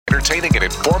Entertaining and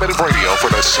informative radio for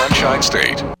the Sunshine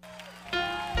State.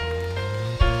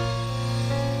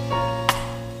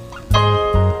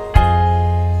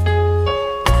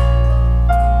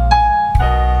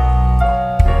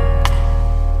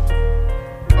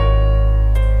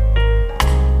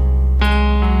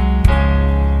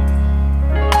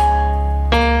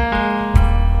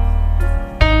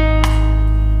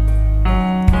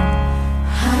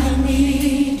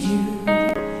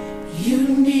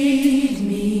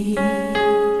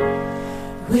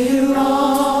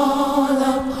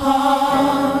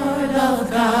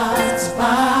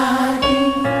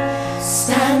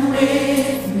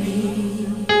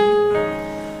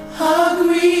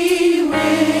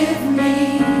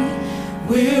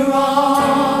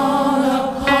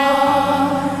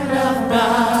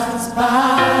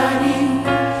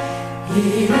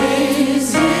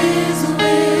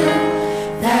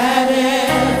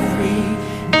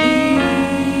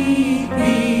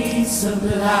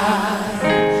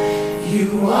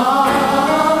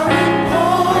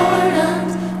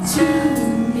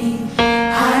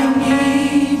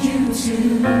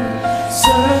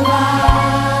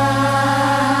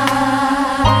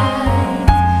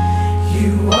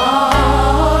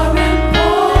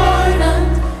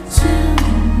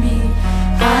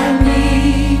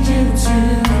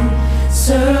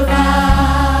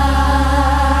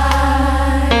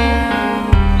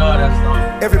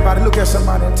 Everybody look at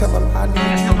somebody and tell them, I need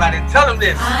you. Somebody tell them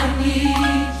this. I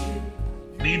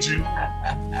Need you.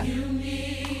 You need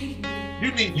me.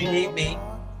 You need me.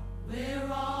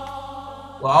 We're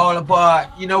all apart.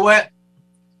 You know what?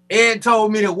 Ed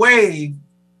told me to wave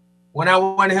when I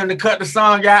wanted him to cut the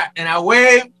song out, and I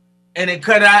waved and it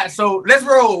cut out. So let's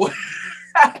roll.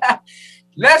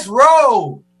 Let's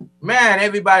roll. Man,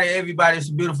 everybody, it's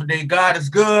a beautiful day. God is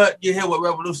good. You're here with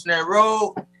Revolutionary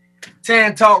Road.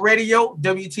 Tan Talk Radio,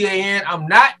 WTAN. I'm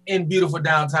not in beautiful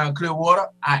downtown Clearwater.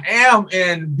 I am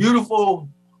in beautiful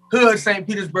hood St.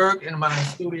 Petersburg in my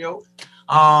studio.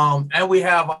 And we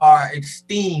have our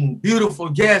esteemed, beautiful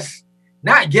guests,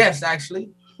 not guests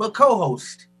actually, but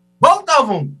co-host. Both of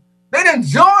them. They done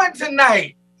joined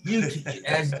tonight.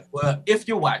 If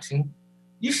you're watching,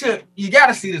 you got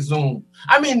to see the Zoom.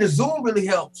 I mean, the Zoom really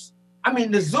helps. I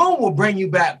mean, the Zoom will bring you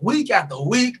back week after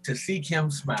week to see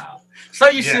Kim smile. So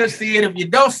you should see it. If you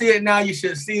don't see it now, you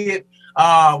should see it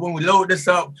when we load this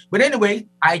up. But anyway,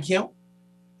 hi, Kim.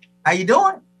 How you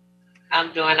doing?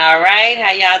 I'm doing all right. How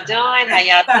y'all doing?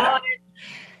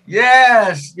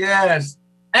 Yes.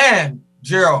 And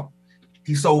Gerald,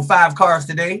 he sold 5 cars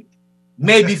today.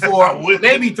 Maybe 4,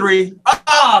 maybe 3.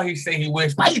 Oh, he said he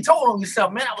wished. Why you told on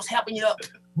yourself, man? I was helping you up.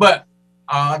 But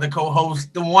the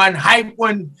co-host, the one hype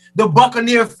one, the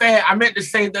Buccaneer fan. I meant to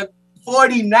say the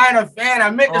 49er fan. I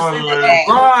meant to say the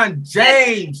LeBron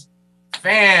James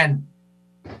fan,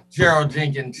 Gerald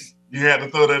Jenkins. You had to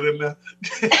throw that in there?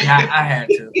 Yeah, I had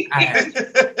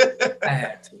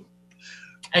to.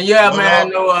 And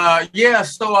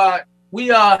so we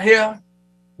are here.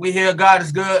 We here. God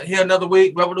is good. Here another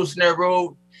week. Revolutionary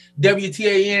Road.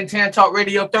 WTAN, Tan Talk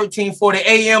Radio, 1340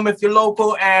 AM if you're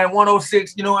local, and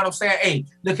 106, you know what I'm saying? Hey,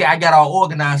 look here, I got all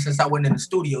organized since I went in the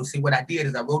studio. See, what I did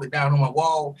is I wrote it down on my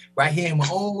wall right here in my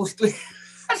own studio.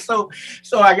 So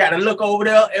I got to look over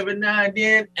there every now and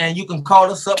then, and you can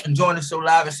call us up and join the show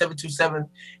live at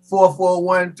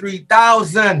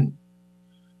 727-441-3000.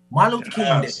 Martin Luther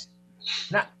King Day.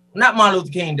 Not Martin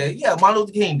Luther King Day. Yeah, Martin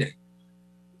Luther King Day.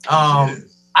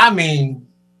 I mean,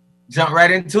 jump right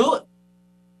into it.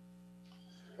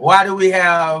 Why do we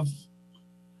have...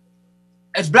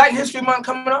 Is Black History Month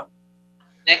coming up?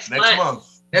 Next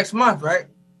month. Next month, right?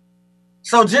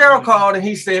 So Gerald called and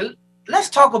he said, let's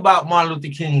talk about Martin Luther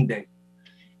King Day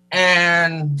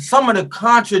and some of the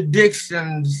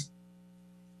contradictions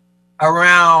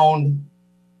around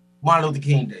Martin Luther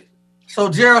King Day. So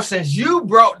Gerald, since you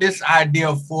brought this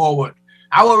idea forward,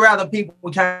 I would rather you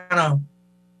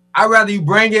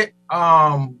bring it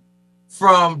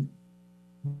from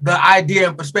the idea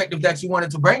and perspective that you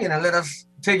wanted to bring in and let us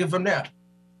take it from there.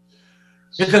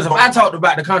 Because if I talked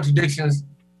about the contradictions,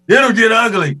 it'll get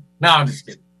ugly. No, I'm just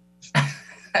kidding.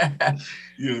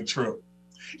 You're a trip.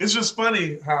 It's just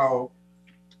funny how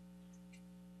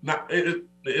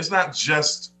it's not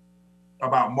just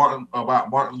about Martin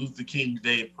Luther King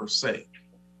Day per se.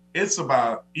 It's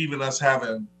about even us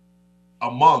having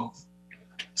a month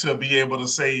to be able to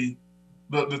say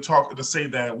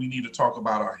that we need to talk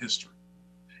about our history.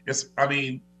 It's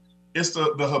the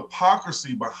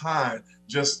hypocrisy behind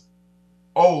just,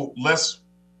 let's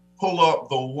pull up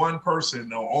the one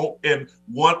person and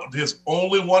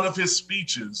only one of his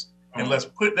speeches and let's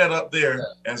put that up there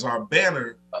as our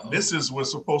banner. This is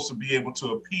what's supposed to be able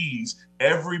to appease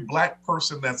every Black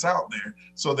person that's out there,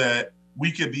 so that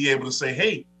we could be able to say,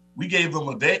 hey, we gave them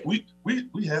a day. We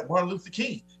had Martin Luther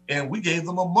King, and we gave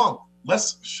them a month.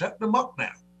 Let's shut them up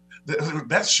now.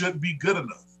 That should be good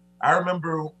enough. I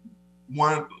remember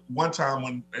one time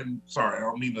when, and sorry, I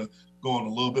don't mean to go on a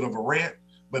little bit of a rant,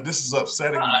 but this is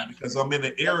upsetting me because I'm in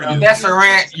the area. If that's a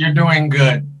rant, you're doing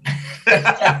good.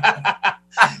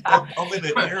 I'm in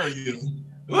the area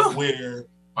where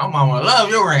my mama love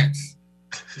your rants.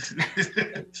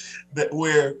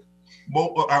 where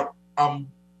I'm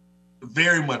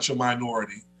very much a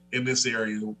minority in this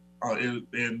area,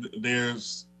 and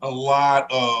there's a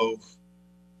lot of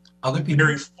other people,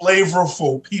 very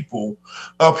flavorful people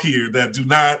up here that do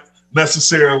not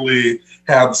necessarily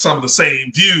have some of the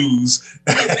same views.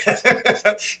 And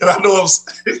I know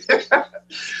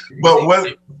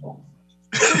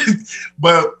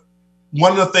but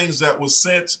one of the things that was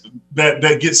said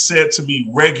that gets said to me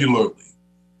regularly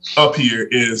up here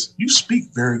is, you speak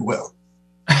very well.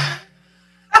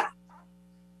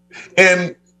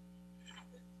 and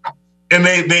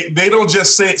they don't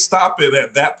just say stop it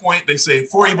at that point. They say,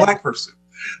 for a Black person,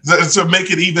 to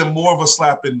make it even more of a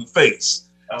slap in the face.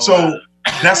 So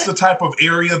that's the type of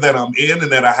area that I'm in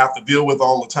and that I have to deal with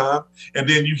all the time. And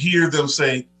then you hear them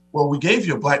say, well, we gave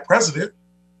you a Black president.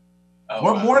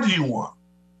 What more do you want?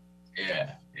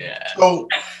 Yeah. So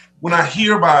when I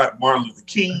hear about Martin Luther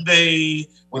King Day,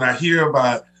 when I hear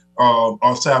about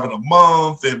us having a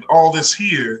month and all this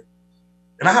here,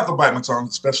 and I have to bite my tongue,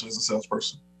 especially as a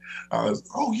salesperson.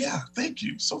 Oh yeah, thank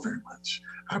you so very much.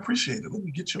 I appreciate it. Let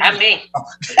me get you. I mean,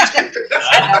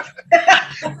 I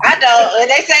know. When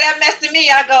they say that mess to me,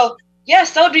 I go, yeah,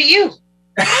 so do you.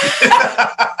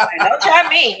 Don't try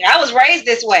me. I was raised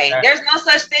this way. There's no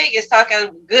such thing as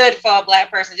talking good for a Black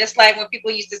person. Just like when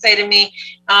people used to say to me,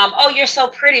 oh, you're so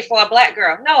pretty for a Black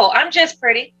girl. No, I'm just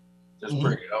pretty. Just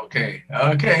pretty. Okay.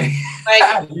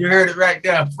 Like, you heard it right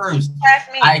there first. That's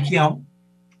me. I Kim.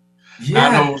 Yeah.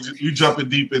 I know you jumping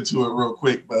deep into it real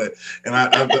quick, but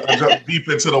I jump deep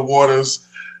into the waters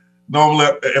normally,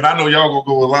 and I know y'all gonna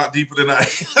go a lot deeper than I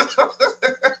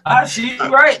am. She's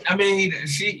right. I mean,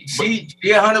 she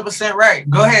 100% right.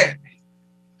 Go ahead.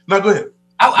 No, go ahead.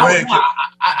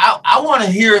 I want to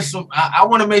hear some. I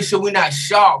want to make sure we're not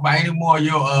shocked by any more of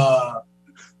your.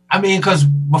 I mean, because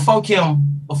before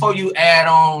you add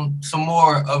on some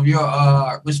more of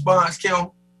your response, Kim.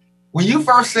 When you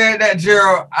first said that,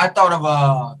 Gerald, I thought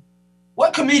of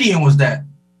what comedian was that?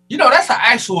 You know, that's an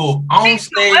actual on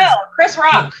stage. So well, Chris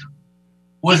Rock.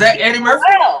 Was that Eddie Murphy?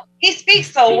 Well. He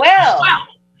speaks so well. Wow.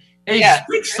 He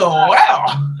speaks so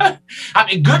well. I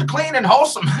mean, good, clean, and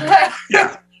wholesome.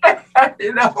 Yeah.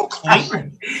 You know,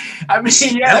 clean. I mean,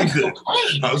 yeah, good.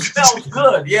 Clean. Okay. Smells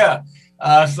good. Yeah.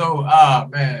 That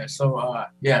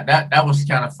was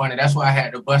kind of funny. That's why I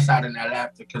had to bust out in that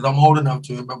laughter, because I'm old enough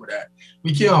to remember that.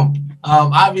 We Kim,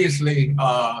 obviously,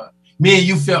 me and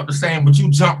you felt the same, but you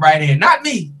jumped right in. Not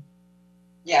me.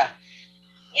 Yeah.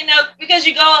 You know, because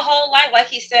you go a whole life, like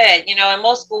he said, you know, in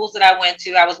most schools that I went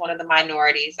to, I was one of the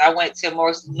minorities. I went to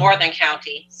more Northern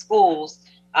County schools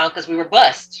because we were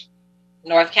bused,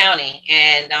 North County,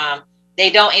 and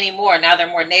they don't anymore. Now they're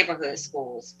more neighborhood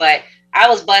schools, but I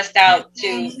was bused out to.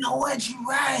 You know what? You're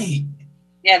right.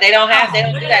 Yeah, they don't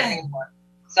do that anymore.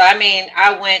 So, I mean,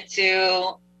 I went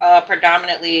to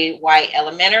predominantly white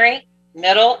elementary,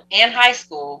 middle, and high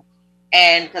school,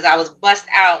 and because I was bused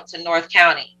out to North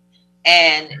County.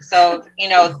 And so, you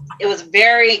know, it was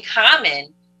very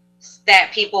common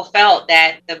that people felt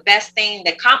that the best thing,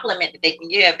 the compliment that they can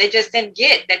give, they just didn't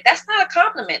get that. That's not a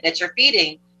compliment that you're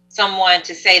feeding someone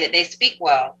to say that they speak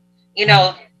well, you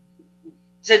know.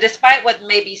 So despite what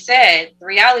may be said, the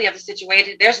reality of the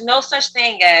situation, there's no such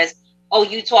thing as, oh,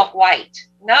 you talk white.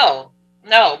 No,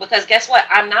 because guess what?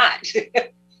 I'm not.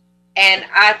 And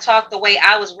I talk the way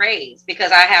I was raised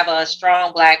because I have a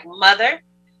strong Black mother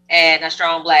and a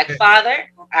strong Black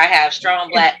father. I have strong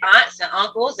Black aunts and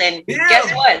uncles. And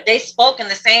guess what? They spoke in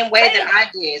the same way that I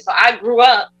did. So I grew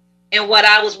up in what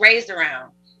I was raised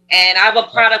around. And I'm a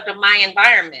product of my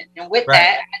environment. And with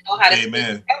that, I know how to speak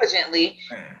intelligently.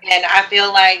 And I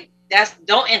feel like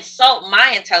don't insult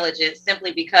my intelligence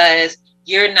simply because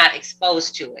you're not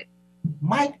exposed to it.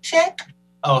 Mic check.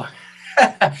 Oh,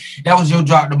 that was your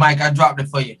drop the mic. I dropped it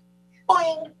for you.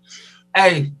 Boing.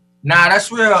 Hey, that's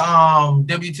real.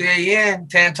 WTAN,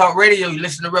 Tan Talk Radio. You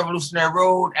listen to Revolutionary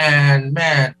Road. And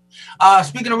man,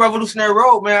 speaking of Revolutionary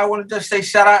Road, man, I want to just say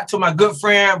shout out to my good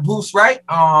friend, Bruce Wright.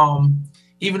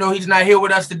 Even though he's not here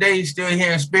with us today, he's still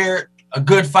here in spirit. A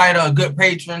good fighter, a good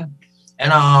patron.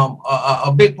 And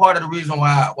a big part of the reason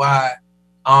why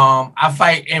I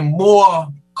fight in more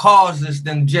causes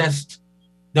than just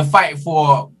the fight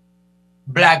for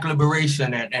Black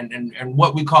liberation and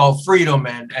what we call freedom.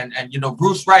 And you know,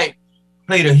 Bruce Wright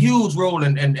played a huge role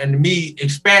in me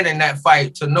expanding that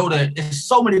fight to know that it's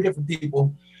so many different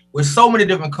people with so many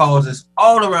different causes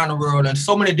all around the world and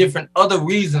so many different other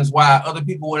reasons why other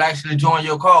people will actually join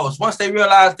your cause. Once they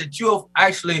realize that you're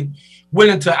actually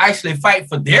willing to actually fight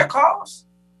for their cause,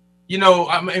 you know,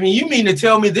 I mean, you mean to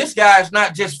tell me this guy is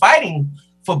not just fighting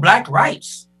for Black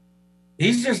rights.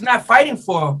 He's just not fighting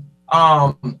for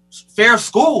fair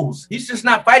schools. He's just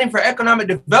not fighting for economic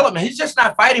development. He's just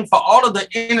not fighting for all of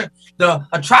the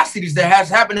atrocities that has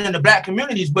happened in the Black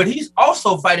communities, but he's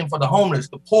also fighting for the homeless,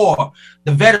 the poor,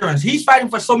 the veterans. He's fighting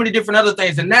for so many different other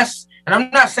things. And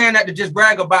I'm not saying that to just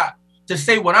brag about, to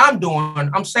say what I'm doing.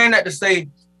 I'm saying that to say,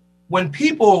 when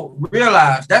people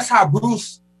realize that's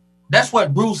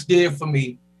what Bruce did for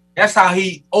me. That's how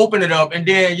he opened it up. And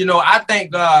then, you know, I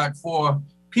thank God for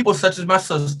people such as my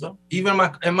sister, even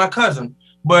my cousin.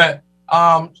 But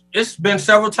it's been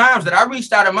several times that I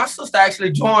reached out and my sister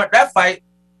actually joined that fight,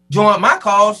 joined my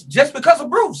cause just because of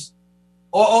Bruce,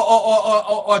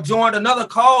 or joined another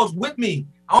cause with me.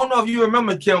 I don't know if you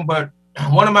remember, Kim, but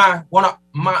one of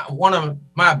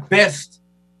my best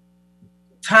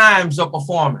times of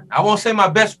performing. I won't say my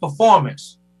best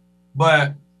performance,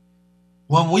 but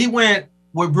when we went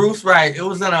with Bruce Wright, it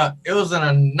was in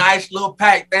a nice little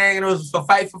packed thing. It was for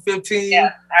Fight for 15.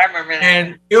 Yeah, I remember that.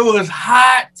 And it was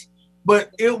hot,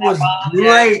 but it was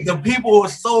great. The people were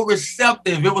so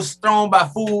receptive. It was thrown by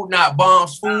food, not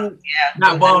bombs. Food,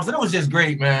 not bombs. And it was just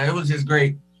great, man. It was just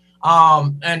great.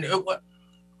 And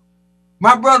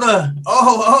my brother,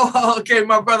 okay,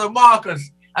 my brother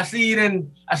Marcus. I see you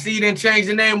didn't change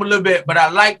the name a little bit, but I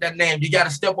like that name. You got to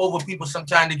step over people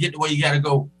sometime to get to where you got to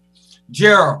go.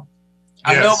 Gerald.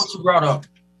 I love what you brought up.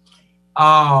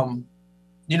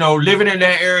 You know, living in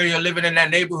that area, living in that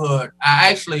neighborhood. I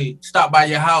actually stopped by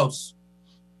your house.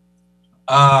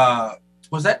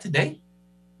 Was that today?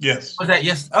 Yes. Was that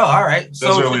yes? Oh, all right. That's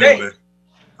so today,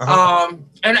 and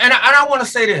I want to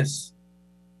say this.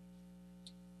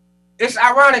 It's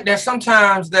ironic that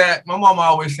sometimes that my mama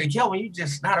always say, Kelvin, you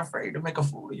just not afraid to make a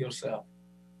fool of yourself.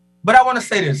 But I want to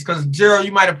say this because Gerald,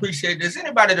 you might appreciate this.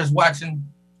 Anybody that's watching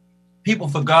People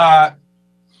for God,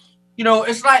 you know,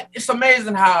 it's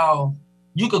amazing how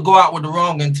you could go out with the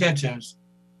wrong intentions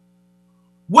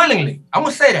willingly. I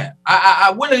want to say that.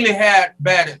 I willingly had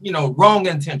bad, you know, wrong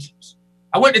intentions.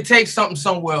 I went to take something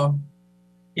somewhere,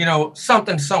 you know,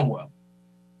 something somewhere,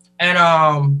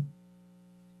 and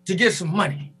to get some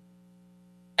money.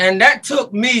 And that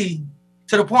took me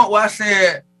to the point where I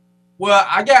said, well,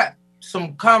 I got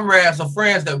some comrades or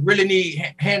friends that really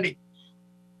need handy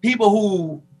people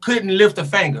who couldn't lift a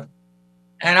finger.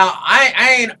 And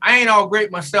I ain't all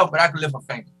great myself, but I can lift a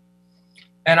finger.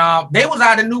 And they was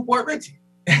out in Newport Richie.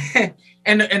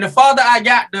 and the farther I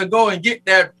got to go and get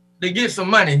there to get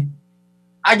some money,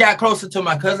 I got closer to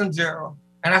my cousin Gerald.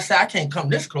 And I said, I can't come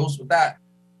this close without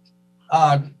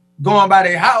going by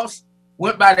their house,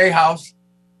 went by their house.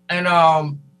 And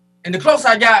the closer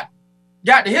I got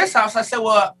to his house, I said,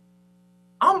 well,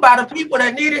 I'm by the people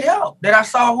that needed help, that I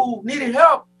saw who needed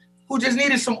help, who just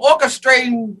needed some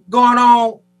orchestrating going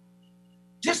on.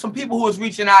 Just some people who was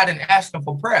reaching out and asking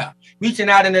for prayer, reaching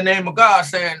out in the name of God,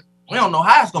 saying, we don't know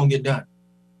how it's going to get done.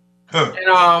 And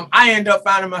I end up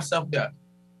finding myself there.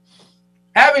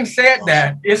 Having said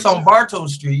that, it's on Bartow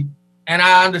Street, and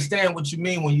I understand what you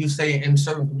mean when you say in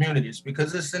certain communities,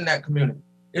 because it's in that community.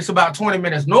 It's about 20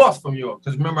 minutes north from York,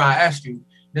 because remember I asked you,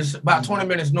 it's about 20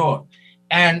 minutes north.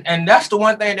 And that's the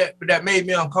one thing that made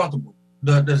me uncomfortable.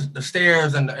 The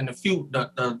stairs and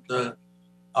the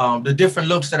different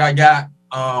looks that I got.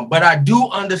 But I do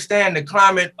understand the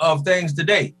climate of things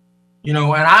today, you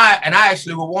know, and I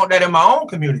actually would want that in my own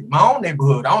community, my own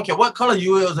neighborhood. I don't care what color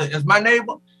you is my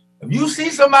neighbor. If you see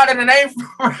somebody that ain't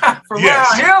from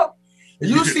around here, if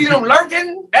you see them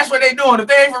lurking, that's what they doing. If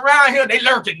they ain't from around here, they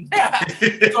lurking.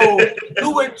 So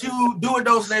do what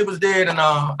those neighbors did, and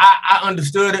I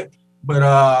understood it.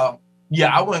 But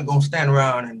yeah, I wasn't gonna stand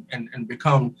around and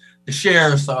become the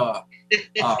sheriff's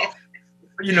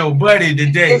you know, buddy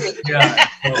today. Yeah.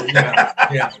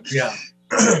 So,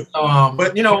 yeah.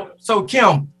 But you know, so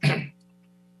Kim,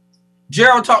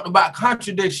 Gerald talked about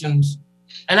contradictions,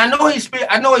 and I know he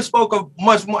spoke of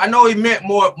much more. I know he meant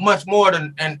much more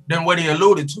than what he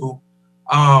alluded to.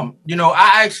 You know,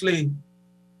 I actually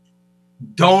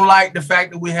don't like the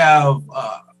fact that we have.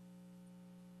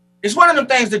 It's one of them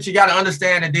things that you got to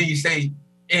understand, and then you say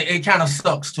it kind of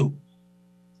sucks too,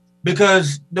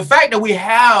 because the fact that we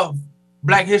have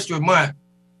Black History Month,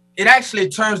 it actually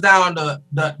turns down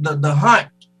the hunt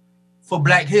for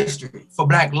Black history, for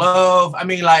Black love. I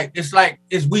mean, like,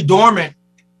 it's we dormant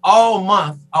all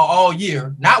month or all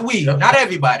year. Not we, not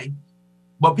everybody,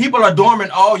 but people are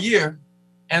dormant all year.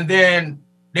 And then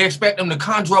they expect them to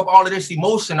conjure up all of this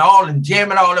emotion and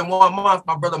jam it all in 1 month.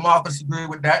 My brother Marcus agreed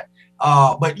with that.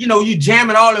 But you jam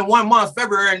it all in 1 month,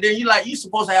 February, and then you're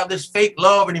supposed to have this fake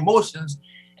love and emotions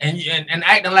and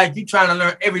acting like you're trying to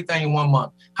learn everything in 1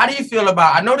 month. How do you feel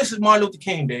about, I know this is Martin Luther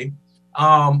King Day.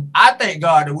 I thank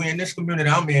God that we're in this community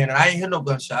I'm in, and I ain't hear no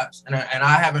gunshots, and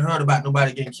I haven't heard about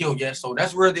nobody getting killed yet. So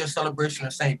that's worthy of celebration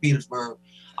in St. Petersburg.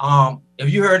 If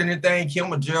you heard anything,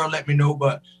 Kim or Gerald, let me know.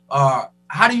 But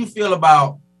how do you feel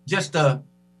about just the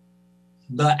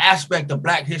aspect of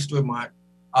Black History Month?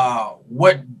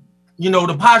 What,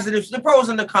 the positives, the pros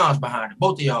and the cons behind it.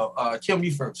 Both of y'all. Kim,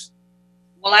 you first.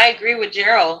 Well, I agree with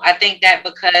Gerald. I think that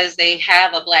because they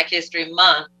have a Black History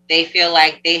Month, they feel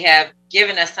like they have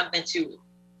given us something to,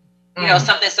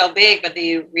 something so big. But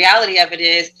the reality of it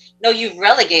is, no, you've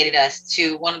relegated us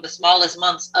to one of the smallest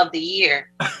months of the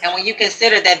year. And when you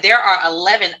consider that there are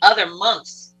 11 other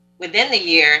months within the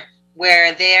year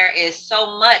where there is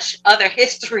so much other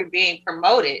history being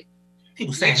promoted,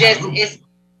 people saying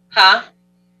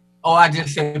Oh, I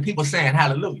just said people saying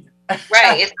hallelujah.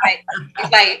 Right. It's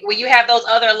like when you have those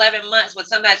other 11 months with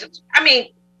somebody, I mean,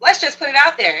 let's just put it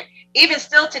out there. Even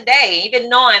still today, even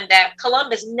knowing that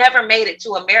Columbus never made it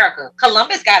to America,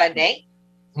 Columbus got a day.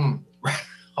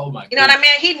 Oh my God. You know what I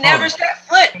mean? He never set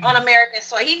foot on American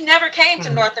soil. He never came to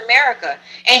North America.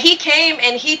 And he came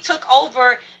and he took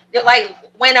over, like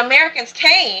when Americans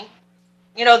came,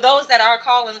 those that are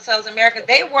calling themselves Americans,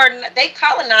 they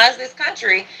colonized this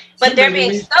country, but they're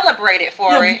being celebrated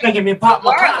for it. Making me pop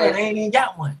my collar, they ain't even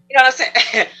got one. You know what I'm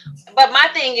saying? But my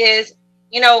thing is,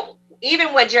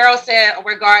 even what Gerald said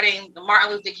regarding the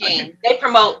Martin Luther King, they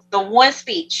promote the one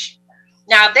speech.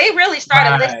 Now they really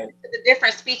started listening to the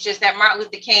different speeches that Martin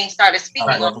Luther King started speaking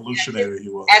on revolutionary he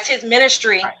was. As his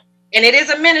ministry. Right. And it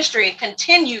is a ministry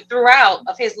continued throughout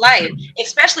of his life,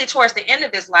 especially towards the end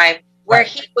of his life, where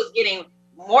he was getting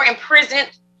more imprisoned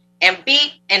and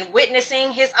beat and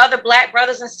witnessing his other Black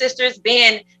brothers and sisters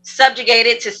being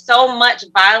subjugated to so much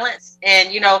violence. And,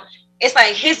 it's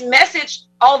like his message,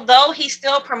 although he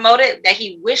still promoted that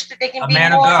he wished that they can be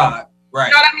man more, of God. Right.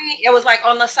 You know what I mean? It was like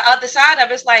on the other side of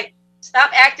it's like,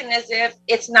 stop acting as if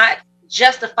it's not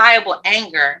justifiable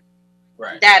anger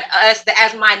that us,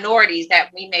 as minorities,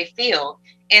 that we may feel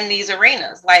in these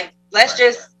arenas. Like, let's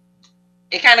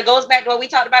it kind of goes back to what we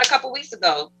talked about a couple weeks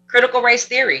ago, critical race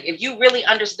theory. If you really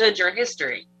understood your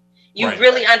history, you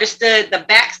really understood the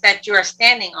backs that you're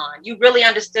standing on. You really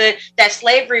understood that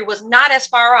slavery was not as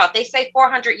far off. They say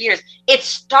 400 years. It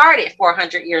started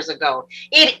 400 years ago.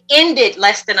 It ended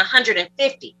less than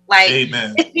 150. Like,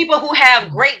 it's people who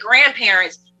have great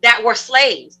grandparents that were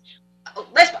slaves.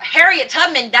 Harriet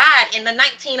Tubman died in the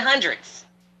 1900s.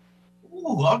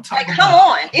 Ooh, I'm talking like, come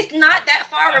on. It's not that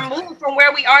far removed from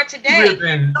where we are today.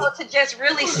 So to just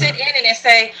really sit in it and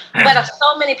say, but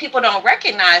so many people don't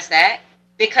recognize that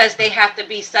because they have to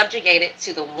be subjugated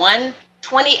to the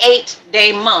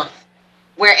 128-day month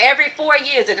where every 4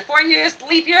 years, is it 4 years,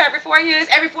 leap year, every 4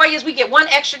 years, we get one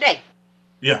extra day.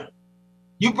 Yeah.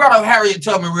 You brought up Harriet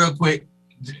Tubman real quick.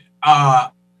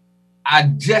 I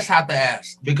just have to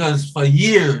ask because for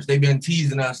years they've been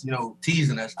teasing us. Oh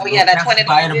yeah, that 20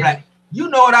 Black. You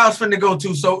know what I was finna go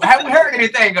to. So haven't heard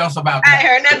anything else about that. I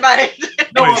heard nothing about it.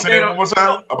 No update on what's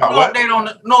up about what?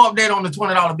 No update on the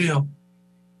 $20 bill.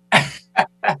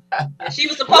 She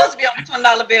was supposed to be on the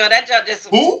 $20 bill. That judge just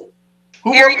who?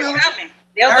 Harriet Tubman.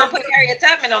 They was gonna put Harriet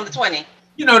Tubman on the 20.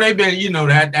 They've been.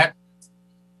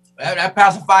 That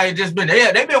pacifier just been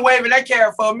there. They've been waving that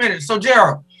carrot for a minute. So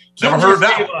Gerald. Never heard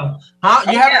that one.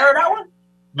 Huh? You haven't heard that one?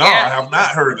 No, I have not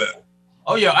heard that.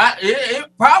 Oh, yeah. It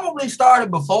probably started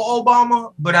before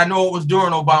Obama, but I know it was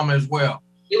during Obama as well.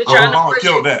 He was trying to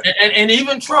kill that. And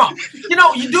even Trump.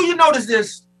 You notice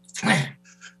this?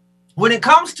 When it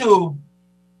comes to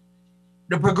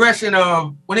the progression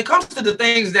of, when it comes to the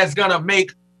things that's going to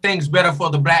make things better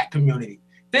for the Black community,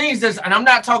 and I'm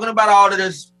not talking about all of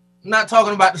this, I'm not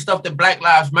talking about the stuff that Black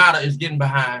Lives Matter is getting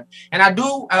behind. And I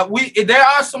do, there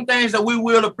are some things that we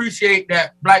will appreciate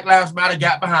that Black Lives Matter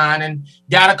got behind and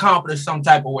got accomplished some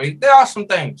type of way. There are some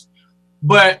things.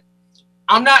 But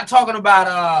I'm not talking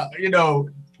about, we're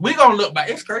going to look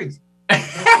back. It's crazy.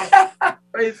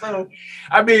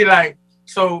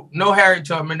 So no Harriet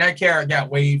Tubman, that carrot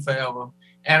got waved forever.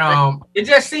 And it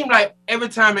just seemed like every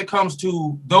time it comes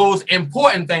to those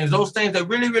important things, those things that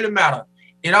really, really matter,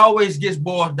 it always gets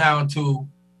boiled down to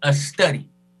a study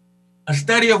a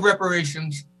study of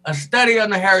reparations, a study on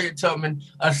the Harriet Tubman,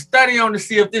 a study on to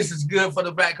see if this is good for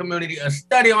the Black community, a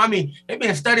study on, I mean, they've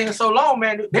been studying so long,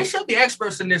 man. They should be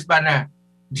experts in this by now.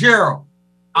 Gerald.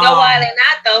 You know why they're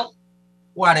not, though?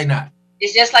 Why they not?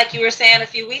 It's just like you were saying a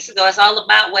few weeks ago. It's all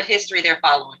about what history they're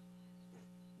following.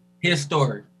 His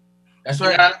story. That's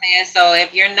right. You know what I'm saying? So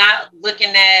if you're not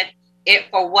looking at it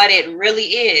for what it really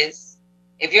is,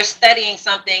 if you're studying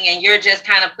something and you're just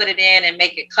kind of put it in and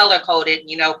make it color coded,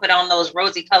 you know, put on those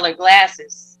rosy colored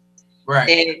glasses, right?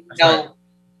 Then you know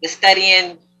the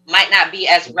studying might not be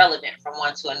as relevant from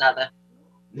one to another.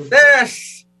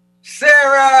 There's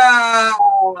Sarah.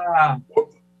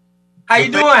 How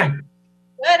you doing?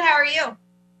 Good. How are you?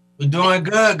 We're doing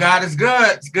good. God is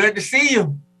good. It's good to see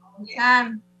you.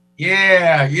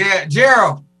 Yeah.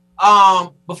 Gerald,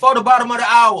 before the bottom of the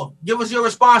hour, give us your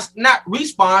response, not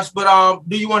response, but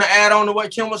do you want to add on to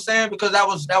what Kim was saying? Because that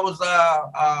was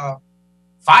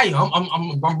fire.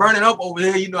 I'm burning up over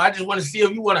here. You know, I just want to see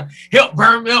if you want to help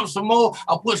burn me up some more.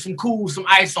 I'll put some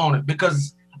ice on it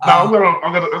because no,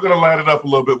 I'm gonna light it up a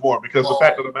little bit more because the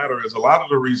fact of the matter is a lot of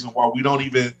the reason why we don't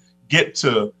even get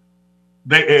to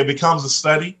it becomes a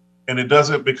study and it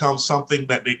doesn't become something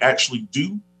that they actually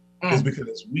do is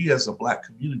because we as a Black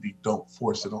community don't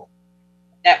force it on.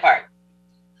 That part.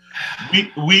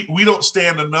 We don't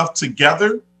stand enough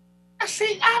together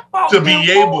to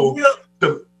be able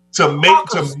to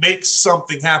make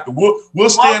something happen. We'll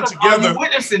stand together.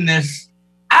 Witnessing this,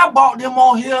 I brought them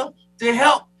on here to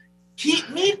help keep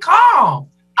me calm.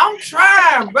 I'm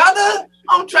trying, brother.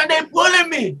 I'm trying. They pulling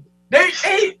me. They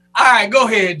all right. Go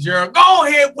ahead, Gerald. Go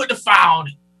ahead and put the fire on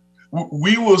it.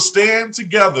 We will stand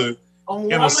together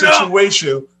in a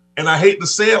situation, and I hate to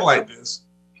say it like this,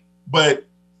 but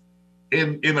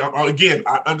again,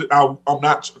 I'm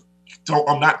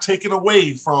not taking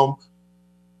away from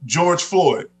George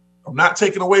Floyd. I'm not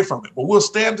taking away from it, but we'll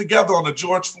stand together on the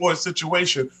George Floyd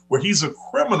situation where he's a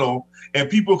criminal and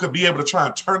people could be able to try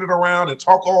and turn it around and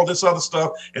talk all this other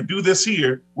stuff and do this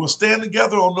here. We'll stand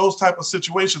together on those type of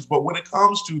situations. But when it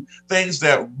comes to things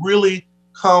that really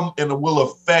come and will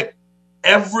affect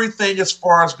everything as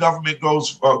far as government goes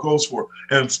for,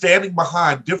 and standing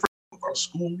behind different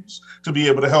schools to be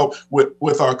able to help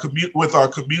with our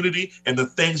community and the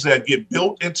things that get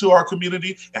built into our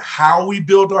community and how we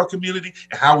build our community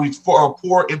and how we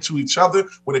pour into each other.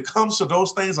 When it comes to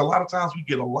those things, a lot of times we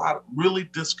get really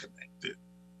disconnected.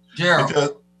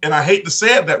 Gerald. And I hate to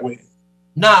say it that way.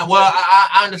 Nah, well,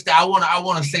 I understand. I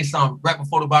want to say something right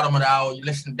before the bottom of the hour. You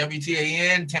listen to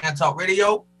WTAN, Tan Talk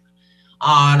Radio.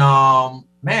 On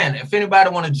man, if anybody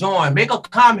want to join, make a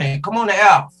comment. Come on the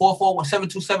app,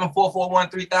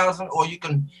 727-441-3000, or you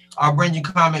can bring your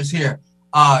comments here.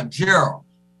 Gerald,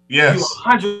 yes, you're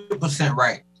 100%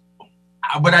 right.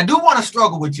 But I do want to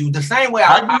struggle with you the same way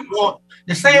I want,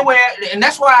 the same way, and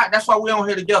that's why we're on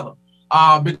here together.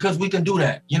 Because we can do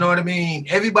that. You know what I mean?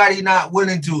 Everybody not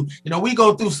willing to, you know, we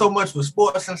go through so much with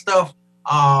sports and stuff.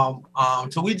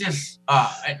 So we just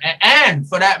and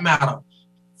for that matter,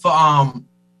 for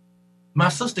my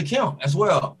sister Kim as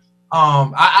well.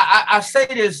 I say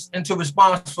this into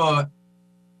response for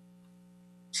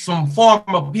some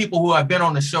former people who have been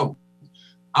on the show.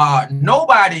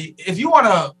 Nobody, if you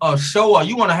want a show or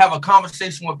you want to have a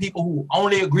conversation with people who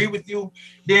only agree with you,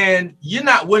 then you're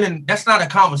not willing. That's not a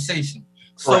conversation.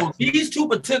 So right. These two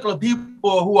particular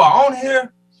people who are on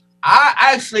here, I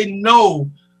actually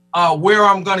know where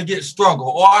I'm going to get struggle,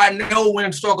 or I know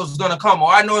when struggle is going to come, or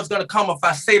I know it's going to come if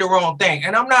I say the wrong thing.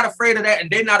 And I'm not afraid of that, and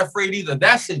they're not afraid either.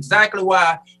 That's exactly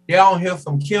why they're on here,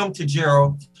 from Kim to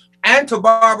Gerald and to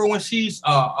Barbara when she's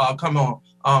come on.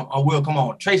 Will come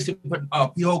on, Tracy,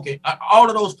 Pihoke, all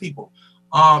of those people.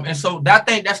 And so I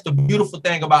think that's the beautiful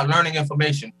thing about learning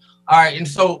information. All right, and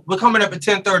so we're coming up at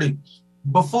 10:30.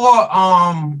 Before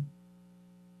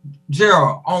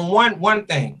Gerald, on one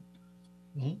thing,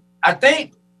 I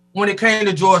think when it came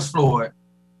to George Floyd,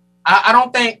 I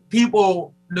don't think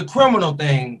people, the criminal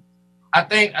thing, I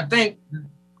think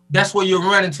that's where you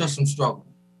run into some struggle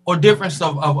or difference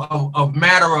of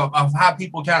matter of how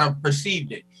people kind of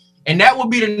perceived it. And that would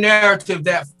be the narrative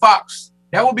that Fox,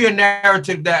 that would be a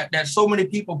narrative that so many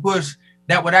people push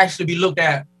that would actually be looked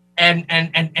at and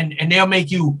they'll make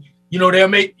you, you know,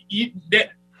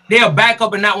 they'll back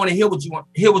up and not want to hear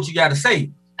what you got to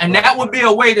say. And that would be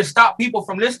a way to stop people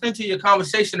from listening to your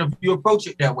conversation if you approach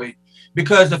it that way.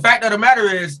 Because the fact of the matter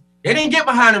is, they didn't get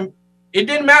behind him. It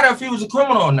didn't matter if he was a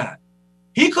criminal or not.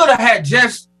 He could have had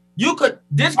this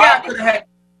guy could have had,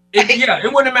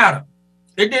 it wouldn't matter.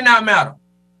 It did not matter.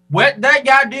 What that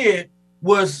guy did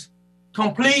was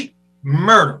complete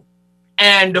murder.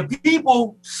 And the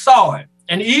people saw it.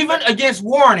 And even against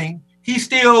warning, he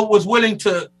still was willing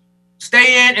to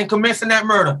stay in and commencing that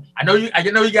murder. I know you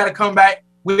got to come back.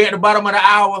 We're at the bottom of the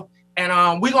hour,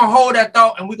 and we're gonna hold that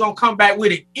thought, and we're gonna come back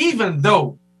with it, even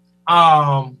though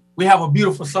we have a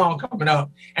beautiful song coming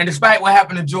up. And despite what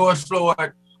happened to George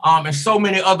Floyd, and so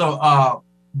many other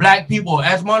Black people,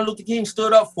 as Martin Luther King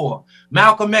stood up for,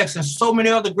 Malcolm X, and so many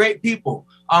other great people.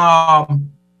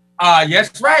 Yes,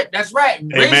 that's right.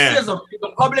 Amen. Racism is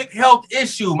a public health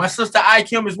issue. My sister I.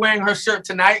 Kim is wearing her shirt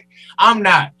tonight. I'm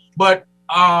not, but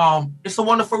it's a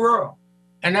wonderful world.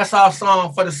 And that's our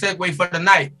song for the segue for the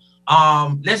night.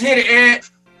 Let's hit it, Ed.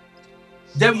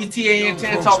 WTAN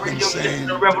 10 Talk Radio,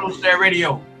 the Revolutionary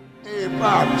Radio. Hey,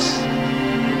 Pops,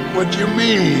 what you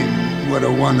mean, what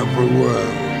a wonderful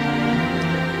world?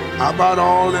 How about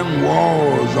all them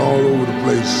wars all over the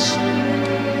place?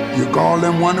 You call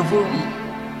them wonderful?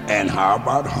 And how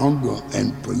about hunger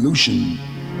and pollution?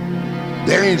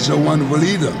 They ain't so wonderful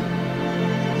either.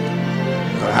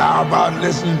 But how about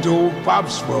listening to old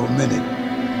Pops for a minute?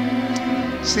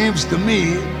 Seems to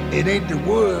me it ain't the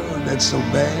world that's so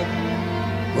bad,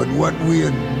 but what we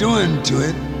are doing to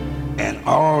it. And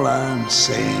all I'm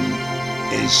saying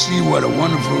is see what a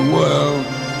wonderful world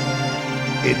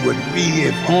it would be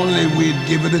if only we'd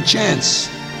give it a chance.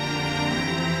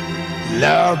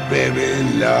 Love, baby,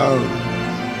 love.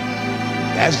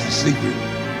 That's the secret.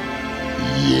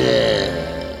 Yeah.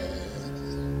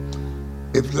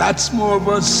 If lots more of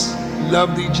us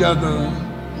loved each other,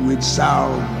 we'd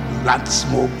solve lots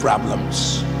more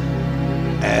problems.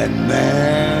 And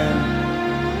man,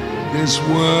 this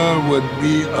world would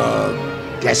be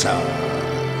a guesser.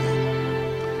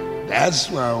 That's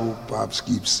why old Pops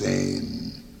keeps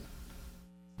saying,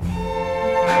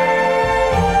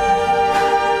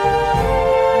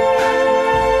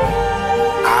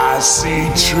 I see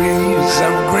trees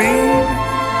of green,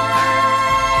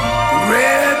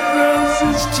 red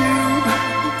roses too.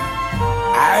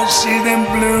 I see them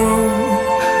bloom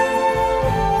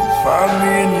for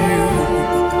me and you.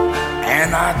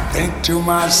 And I think to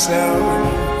myself,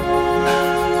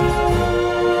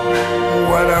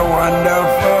 what a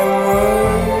wonderful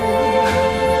world.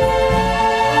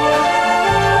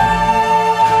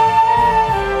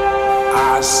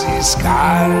 I see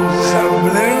skies of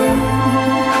blue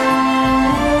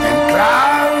and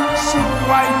clouds of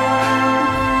white,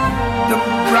 the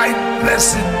bright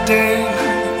blessed day,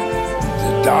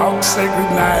 the dark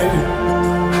sacred night.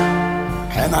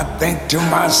 And I think to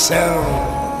myself,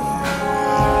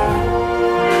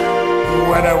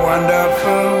 what a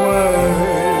wonderful world.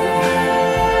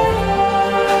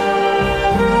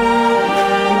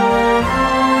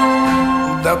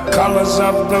 The colors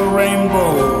of the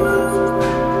rainbow,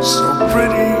 so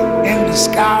pretty in the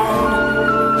sky,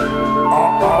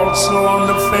 are also on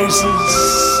the faces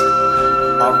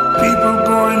of people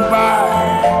going by.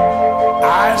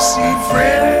 I see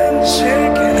friends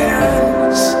shaking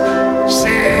hands,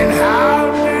 saying,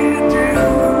 how do you do?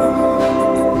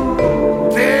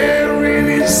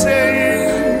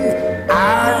 Saying, I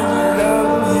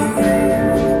love you.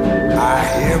 I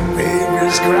hear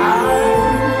babies cry.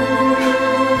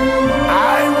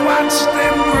 I watch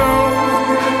them grow.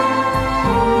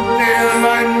 They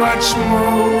learn much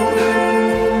more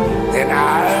than I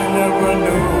never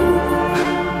knew.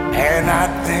 And I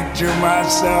think to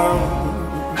myself,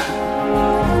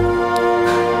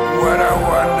 what a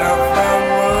wonderful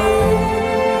world.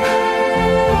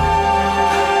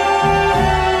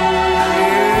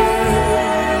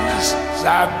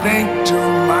 I think to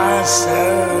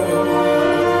myself,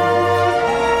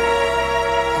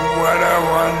 what a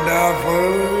wonderful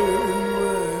world.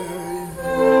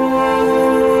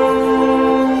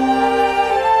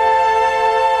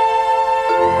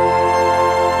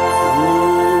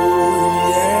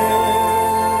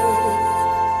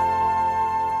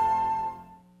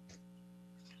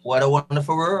 What a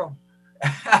wonderful world.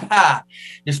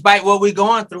 Despite what we're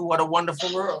going through, what a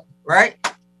wonderful world, right?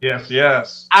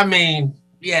 Yes. I mean,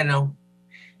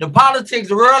 the politics,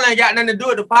 the world ain't got nothing to do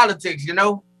with the politics,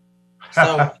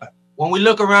 So when we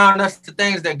look around us, the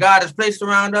things that God has placed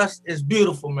around us, it's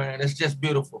beautiful, man. It's just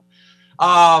beautiful.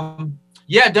 WTAN,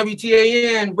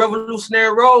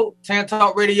 Revolutionary Road, 10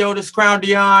 Talk Radio, this Krown,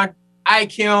 Deon, I.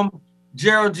 Kim,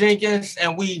 Gerald Jenkins,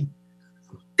 and we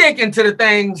thick into the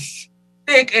things,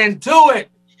 thick into it.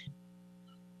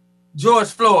 George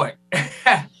Floyd.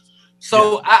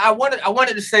 So I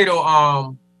wanted to say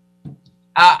though,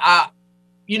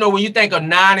 when you think of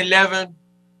 9/11,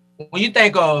 when you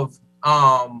think of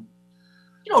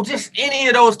just any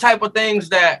of those type of things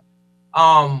that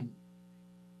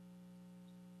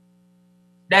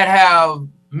that have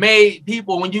made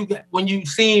people, when you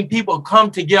seen people come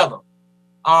together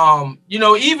You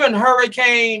know, even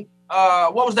hurricane,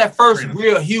 what was that first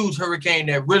real huge hurricane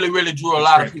that really drew a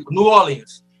lot of people? New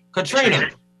Orleans, Katrina.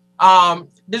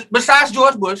 Besides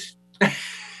George Bush.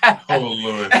 Oh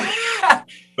Lord.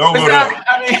 Don't go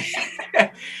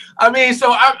there. I mean,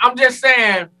 so I'm just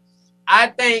saying, I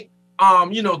think,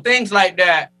 you know, things like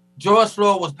that, George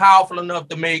Floyd was powerful enough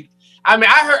to make. I mean,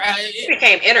 I heard it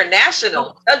became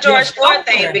international. The George Floyd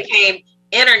thing became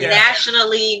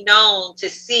internationally known to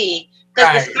see.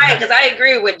 Because I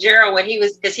agree with Gerald when he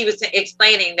was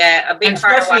explaining that a big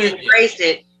part of why he embraced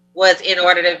it was in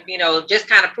order to, you know, just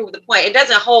kind of prove the point. It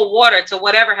doesn't hold water to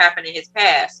whatever happened in his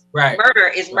past. Right. Murder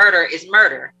is murder is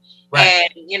murder. Right.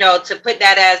 And, you know, to put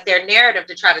that as their narrative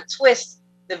to try to twist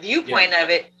the viewpoint of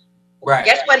it. Right.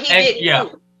 Guess what he didn't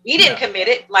do? He didn't commit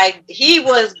it. Like, he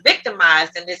was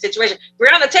victimized in this situation.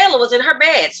 Breonna Taylor was in her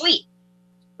bed, sleep.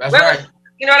 That's right.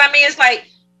 You know what I mean? It's like,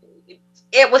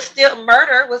 it was still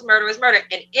murder was murder was murder.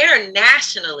 And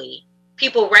internationally,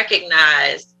 people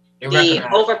recognized the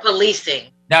over-policing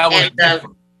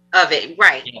of it.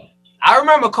 Right. Yeah. I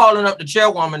remember calling up the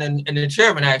chairwoman and the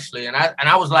chairman, actually, and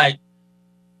I was like,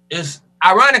 it's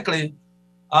ironically,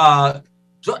 that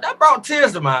brought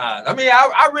tears to my eyes. I mean,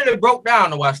 I really broke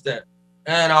down to watch that.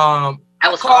 And I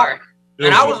was hard.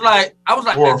 And I was like,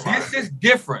 this is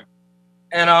different.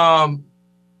 And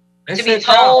to be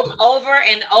told over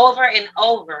and over and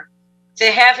over, to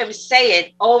have him say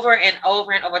it over and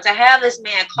over and over, to have this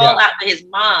man call out to his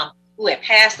mom who had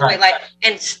passed away, like,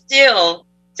 and still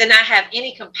to not have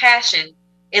any compassion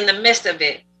in the midst of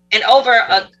it, and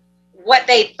over what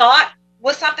they thought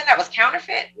was something that was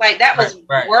counterfeit, like that was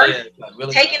worth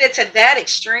really taking it to that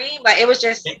extreme. Like, it was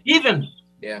just even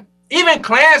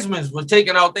Klansmen was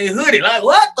taking out their hoodie. Like,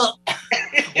 what the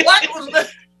what was the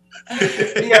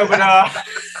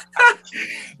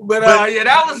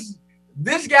that was,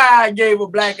 this guy gave a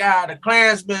black eye to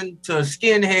Klansmen, to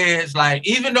skinheads. Like,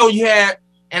 even though you had,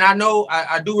 and I know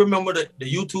I do remember the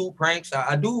YouTube pranks.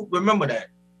 I do remember that.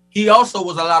 He also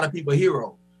was a lot of people's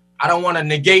hero. I don't want to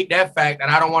negate that fact,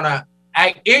 and I don't want to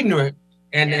act ignorant.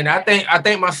 And I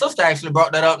think my sister actually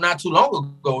brought that up not too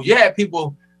long ago. You had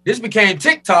people, this became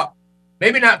TikTok.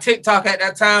 Maybe not TikTok at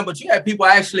that time, but you had people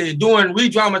actually doing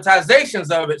re-dramatizations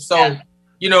of it. So,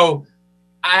 you know,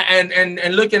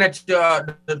 and looking at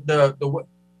the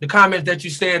comments that you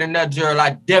said in that, Gerald,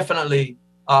 I definitely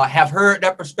have heard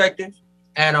that perspective,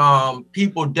 and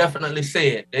people definitely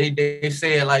say it. They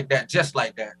say it like that, just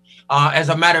like that. As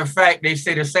a matter of fact, they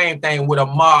say the same thing with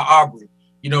Ahmaud Arbery.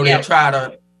 You know, they try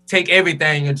to take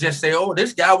everything and just say, "Oh,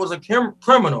 this guy was a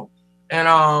criminal,"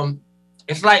 and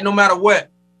it's like no matter what.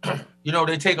 You know,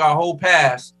 they take our whole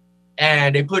past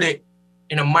and they put it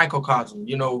in a microcosm,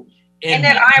 you know. Isn't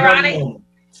that ironic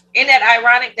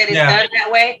that it's done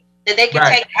that way? That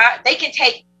they can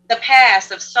take the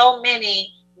past of so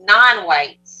many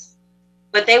non-whites,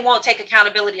 but they won't take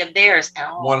accountability of theirs at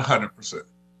all. 100%.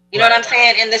 You know what I'm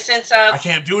saying? In the sense of, I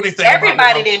can't do anything.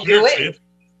 Everybody didn't do it.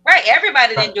 Right,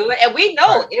 everybody didn't do it. And we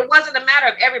know it wasn't a matter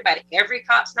of everybody. Every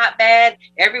cop's not bad.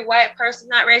 Every white person's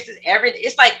not racist.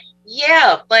 It's like,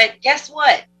 yeah, but guess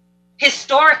what?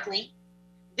 Historically,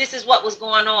 this is what was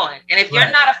going on. And if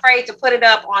you're not afraid to put it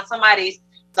up on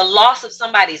the loss of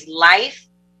somebody's life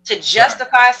to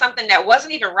justify something that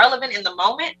wasn't even relevant in the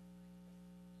moment.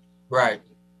 Right.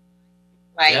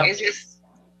 Like, it's just.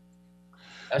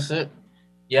 That's it.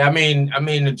 Yeah, I mean,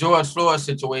 the George Floyd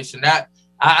situation, that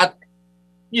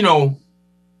you know,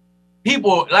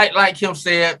 people like him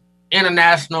said,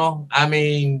 international. I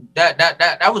mean,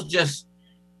 that was just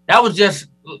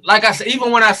like I said.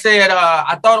 Even when I said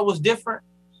I thought it was different,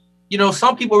 you know,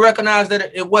 some people recognize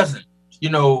that it wasn't. You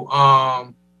know,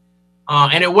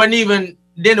 and it wasn't even.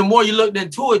 Then the more you looked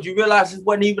into it, you realize it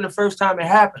wasn't even the first time it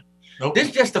happened. Nope. This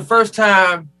is just the first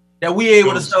time that we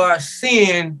able to start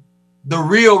seeing the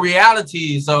real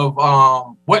realities of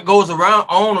what goes around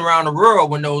the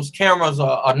world when those cameras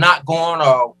are not going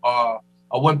or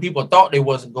when people thought they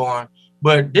wasn't going.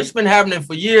 But this has been happening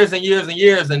for years and years and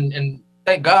years, and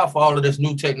thank God for all of this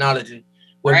new technology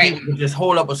where people can just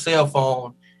hold up a cell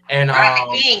phone and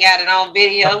he ain't got it on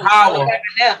video. Power.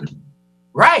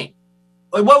 Right.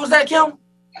 What was that, Kim?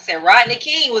 I said Rodney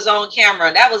King was on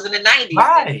camera. That was in the 90s.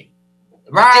 Right.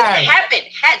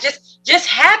 Just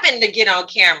happened to get on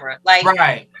camera. Like, not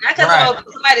because of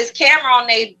somebody's camera on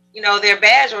their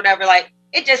badge or whatever. Like,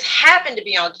 it just happened to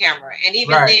be on camera. And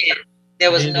even then,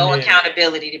 there was no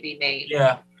accountability to be made.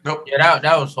 Yeah. Nope. Yeah,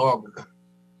 that was horrible.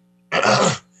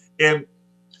 And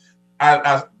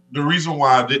I the reason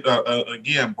why I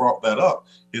again brought that up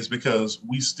is because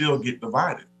we still get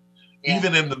divided. Yeah.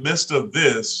 Even in the midst of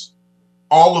this,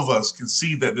 all of us can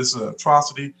see that this is an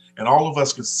atrocity, and all of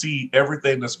us can see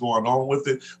everything that's going on with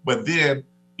it. But then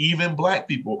even Black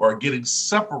people are getting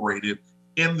separated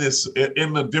in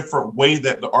the different way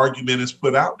that the argument is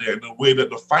put out there, and the way that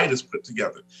the fight is put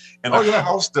together. And a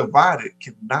house divided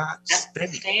cannot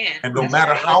stand. And no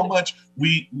matter how much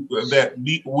me and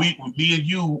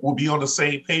you will be on the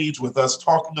same page with us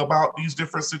talking about these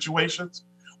different situations,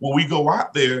 when we go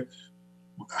out there,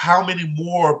 how many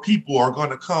more people are going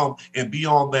to come and be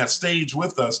on that stage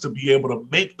with us to be able to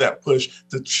make that push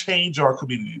to change our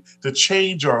community, to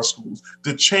change our schools,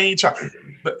 to change our,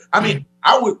 but I mean,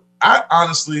 I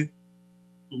honestly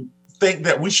think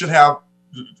that we should have,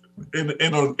 in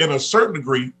a certain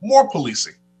degree, more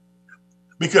policing.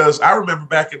 Because I remember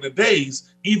back in the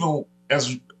days, even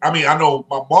I know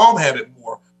my mom had it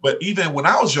more, but even when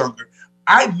I was younger,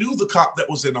 I knew the cop that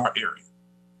was in our area.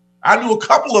 I knew a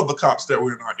couple of the cops that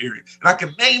were in our area, and I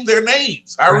can name their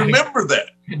names. I remember that.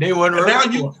 They weren't. And now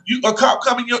a cop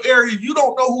come in your area, you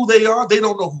don't know who they are. They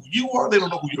don't know who you are. They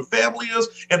don't know who your family is,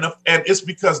 and it's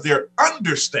because they're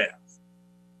understaffed,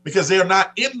 because they're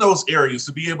not in those areas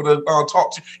to be able to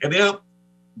talk to. And then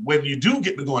when you do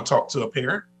get to go and talk to a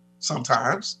parent,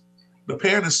 sometimes the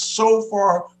parent is so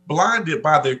far blinded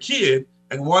by their kid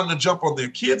and wanting to jump on their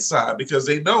kid's side because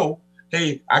they know,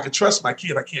 hey, I can trust my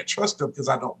kid. I can't trust them because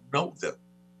I don't know them.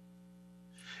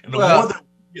 And the more that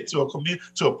we get to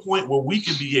a point where we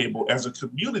can be able, as a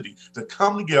community, to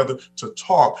come together, to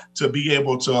talk, to be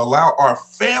able to allow our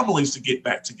families to get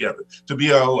back together, to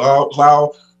be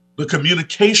allow the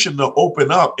communication to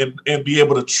open up and be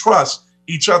able to trust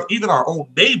each other, even our own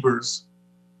neighbors,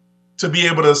 to be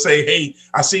able to say, hey,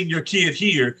 I seen your kid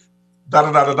here.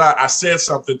 I said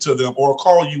something to them, or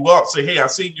call you up, say, hey, I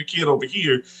seen your kid over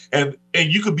here, and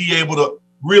you could be able to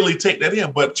really take that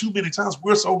in. But too many times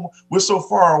we're so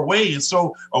far away and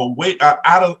so away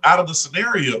out of the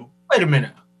scenario. Wait a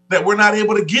minute. That we're not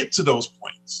able to get to those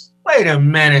points. Wait a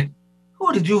minute.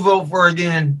 Who did you vote for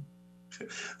again?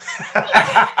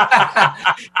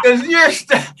 Because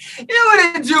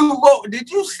did you vote? Did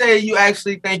you say you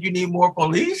actually think you need more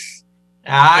police?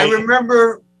 I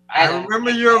remember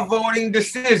your voting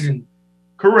decision.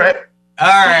 Correct. All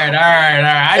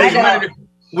right.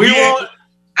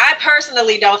 I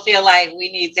personally don't feel like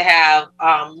we need to have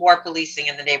more policing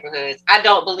in the neighborhoods. I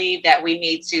don't believe that we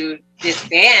need to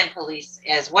disband police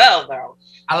as well, though.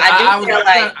 I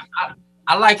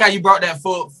like how you brought that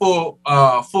full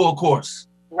course.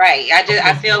 Right.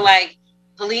 I feel like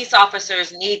police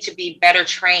officers need to be better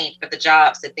trained for the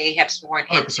jobs that they have sworn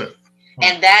into.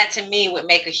 And that, to me, would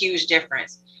make a huge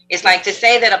difference. It's like to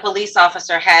say that a police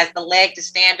officer has the leg to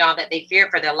stand on, that they fear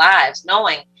for their lives,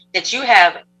 knowing that you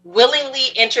have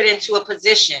willingly entered into a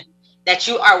position that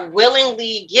you are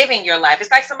willingly giving your life.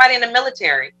 It's like somebody in the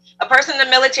military. A person in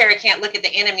the military can't look at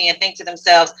the enemy and think to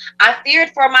themselves, I feared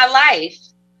for my life.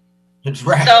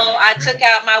 Right. So I took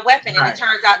out my weapon and it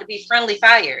turns out to be friendly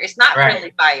fire. It's not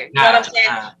friendly fire. You know what I'm saying?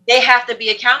 They have to be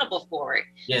accountable for it.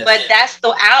 Yes. But that's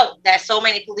the out that so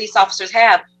many police officers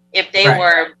have. If they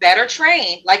were better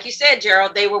trained, like you said,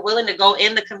 Gerald, they were willing to go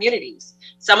in the communities.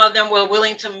 Some of them were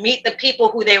willing to meet the people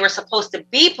who they were supposed to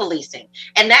be policing.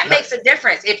 And that makes a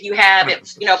difference if you have,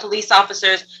 police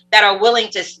officers that are willing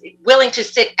to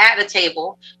sit at a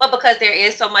table. But because there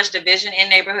is so much division in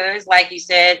neighborhoods, like you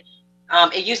said,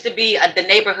 it used to be the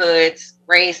neighborhoods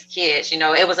raised kids.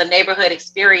 It was a neighborhood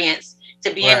experience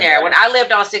to be in there. When I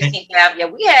lived on 16th Avenue,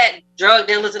 we had drug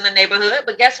dealers in the neighborhood,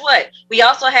 but guess what? We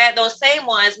also had those same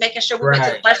ones making sure we went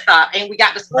to the bus stop and we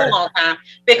got to school on time,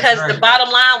 because the bottom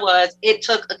line was it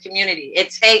took a community. It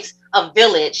takes a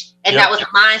village, and that was the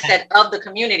mindset of the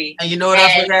community. And you know what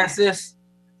else we had, sis?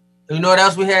 You know what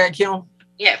else we had, Kim?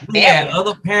 Yeah, we had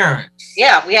other parents.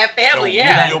 Yeah, we had family.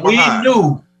 We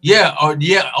knew. That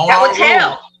would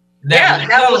tell.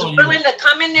 That was willing to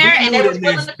come in there, and they was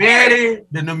willing to Betty,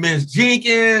 the Miss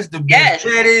Jenkins, the Miss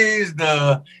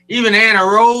Bettys, even Anna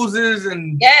Roses,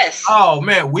 and oh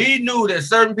man, we knew that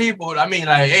certain people. I mean,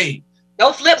 like, hey,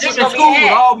 no flips was gonna be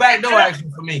had. All back door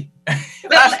action for me.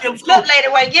 Flip lady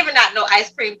wasn't giving out no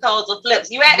ice cream cones or flips.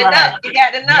 You had enough. You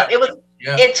got enough. It was.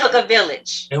 It took a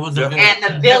village. It was a village, and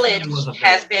the village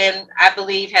has been, I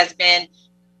believe,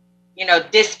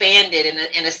 disbanded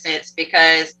in a sense,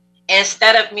 because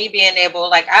instead of me being able,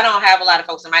 like, I don't have a lot of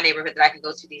folks in my neighborhood that I can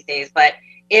go to these days, but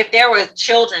if there were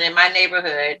children in my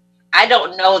neighborhood, I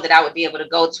don't know that I would be able to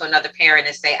go to another parent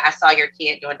and say, I saw your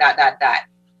kid doing ...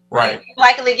 Right.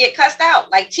 Likely get cussed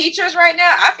out. Like teachers right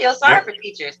now, I feel sorry for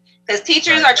teachers, because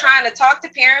teachers are trying to talk to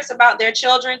parents about their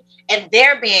children, and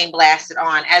they're being blasted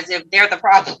on as if they're the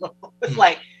problem. It's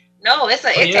like, No, it's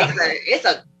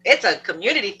a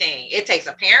community thing. It takes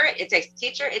a parent, it takes a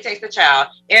teacher, it takes the child.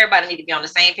 Everybody need to be on the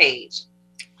same page.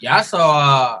 Yeah, I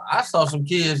saw some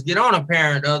kids get on a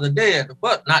parent the other day at the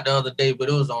bus. Not the other day, but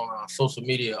it was on social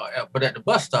media. But at the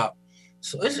bus stop,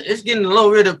 so it's getting a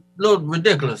little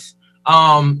ridiculous.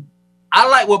 I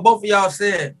like what both of y'all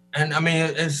said, and I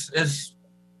mean it's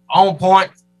on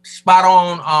point, spot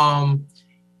on.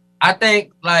 I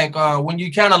think like when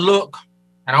you kind of look,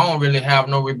 and I don't really have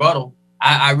no rebuttal.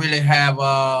 I really have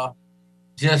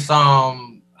just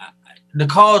the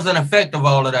cause and effect of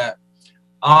all of that.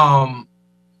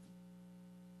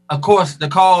 Of course, the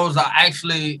cause are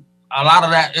actually, a lot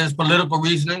of that is political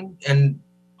reasoning, and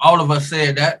all of us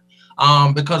said that,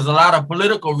 because a lot of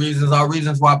political reasons are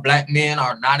reasons why Black men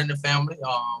are not in the family,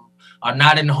 are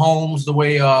not in homes the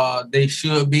way they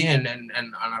should be, and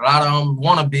a lot of them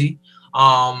want to be.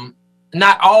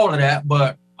 Not all of that,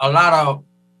 but a lot of,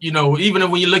 even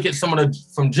when you look at some of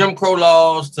from Jim Crow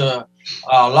laws to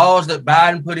laws that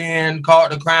Biden put in,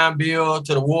 called the crime bill,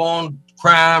 to the war on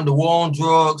crime, the war on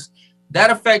drugs, that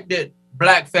affected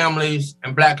Black families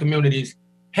and Black communities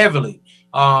heavily.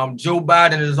 Joe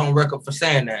Biden is on record for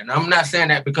saying that. And I'm not saying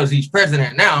that because he's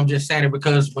president now. I'm just saying it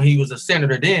because when he was a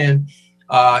senator then,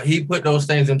 he put those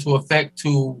things into effect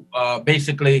to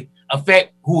basically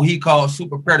affect who he called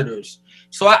super predators.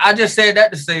 So I just said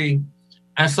that to say,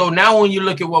 and so now when you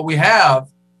look at what we have,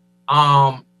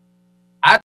 I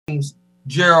think,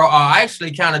 Gerald, are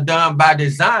actually kind of done by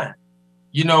design.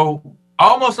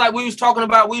 Almost like we was talking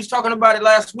about it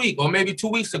last week or maybe 2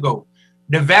 weeks ago.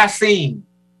 The vaccine,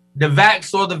 the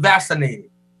vax or the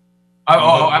vaccinated. Or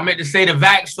I meant to say the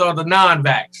vaxxed or the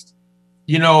non-vaxxed.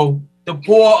 The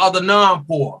poor or the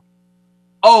non-poor.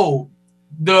 Oh,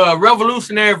 the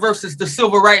revolutionary versus the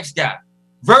civil rights guy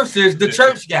versus the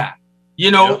church guy.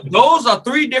 Those are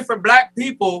three different Black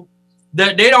people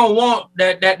that they don't want,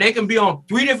 that they can be on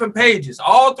three different pages.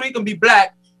 All three can be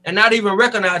Black and not even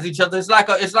recognize each other. It's like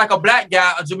a Black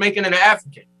guy, a Jamaican, and an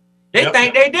African. They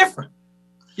think they different.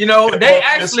 They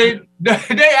actually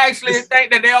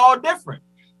think that they're all different.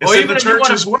 It's in the church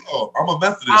as well. I'm a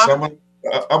Methodist. I'm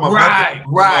a Methodist.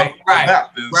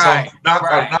 Right.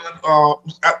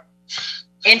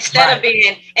 Instead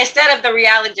of the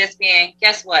reality just being,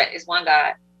 guess what? It's one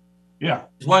God. Yeah,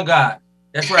 it's one God.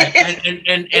 That's right.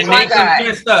 and they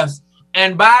convinced us.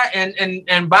 And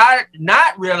by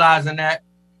not realizing that,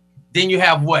 then you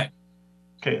have what?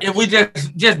 Okay. If we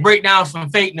just break down some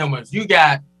fake numbers, you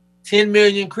got 10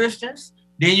 million Christians,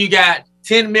 then you got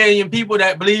 10 million people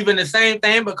that believe in the same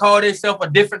thing but call themselves a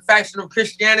different faction of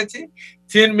Christianity,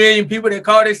 10 million people that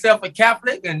call themselves a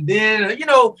Catholic, and then,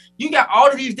 you got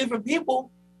all of these different people,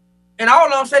 and all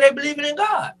of them say they believe in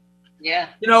God. Yeah.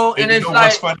 And it's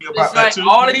like, funny about that too?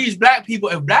 All of these Black people,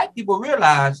 if Black people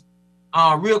realize,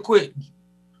 real quick,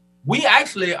 we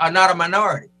actually are not a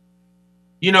minority.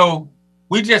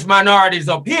 We just minorities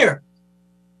up here.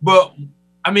 But,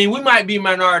 I mean, we might be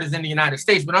minorities in the United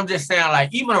States, but I'm just saying,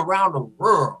 like, even around the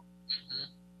world,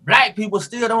 Black people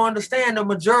still don't understand the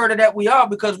majority that we are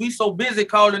because we so busy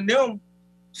calling them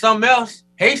something else,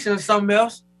 Haitians something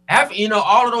else.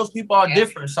 All of those people are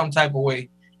different some type of way.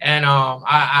 And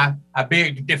I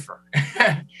beg to differ.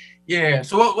 Yeah.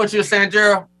 So what you're saying,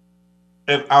 Gerald?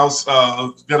 And I was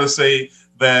going to say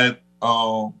that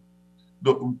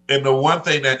the one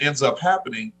thing that ends up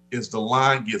happening is the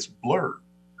line gets blurred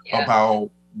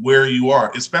about where you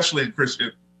are, especially in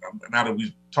Christian. Now that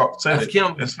we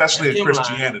especially in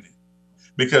Christianity,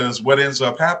 because what ends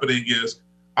up happening is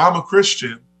I'm a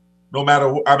Christian, I'm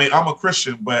a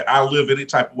Christian, but I live any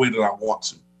type of way that I want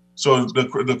to. So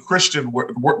the Christian,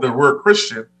 the word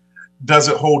Christian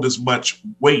doesn't hold as much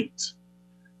weight.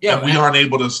 Yeah, and we aren't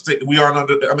able to stick. We aren't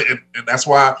under. And that's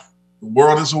why the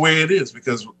world is the way it is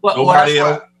because nobody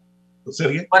else. Say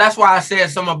it again. But that's why I said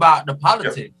something about the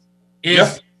politics.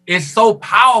 It's so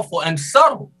powerful and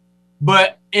subtle.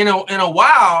 But in a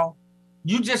while,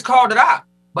 you just called it out.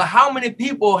 But how many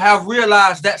people have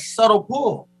realized that subtle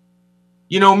pull?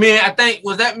 I think,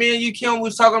 was that me and you, Kim,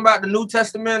 was talking about the New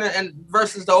Testament and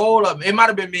versus the Old? It might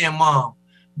have been me and Mom.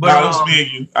 But no, it was me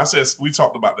and you. I said we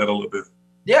talked about that a little bit.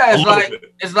 Yeah,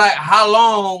 it's like how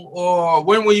long or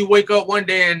when will you wake up one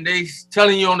day and they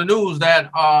telling you on the news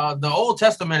that the Old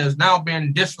Testament has now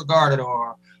been disregarded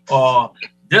or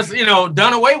just,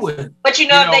 done away with. But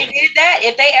if they did that,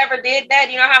 if they ever did that,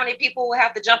 you know how many people would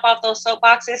have to jump off those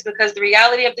soapboxes? Because the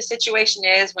reality of the situation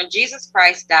is when Jesus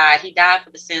Christ died, he died for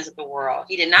the sins of the world.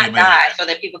 He did not die so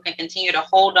that people can continue to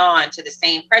hold on to the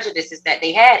same prejudices that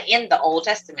they had in the Old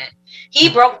Testament. He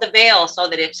broke the veil so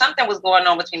that if something was going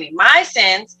on between me, my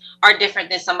sins are different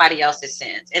than somebody else's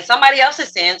sins, and somebody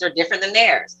else's sins are different than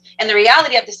theirs. And the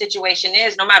reality of the situation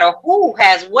is no matter who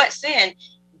has what sin,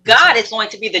 God is going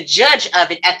to be the judge of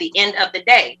it at the end of the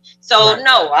day. So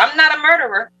no, I'm not a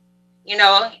murderer.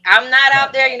 I'm not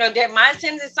out there, my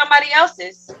sins is somebody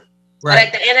else's. But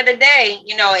at the end of the day,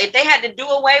 if they had to do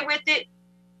away with it,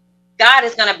 God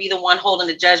is going to be the one holding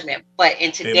the judgment. But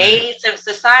in today's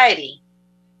society,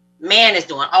 man is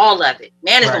doing all of it.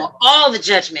 Man is doing all the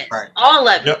judgment, all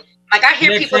of it. Like I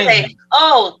hear people say,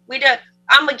 "Oh,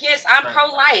 I'm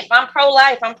pro-life. I'm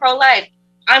pro-life. I'm pro-life.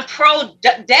 I'm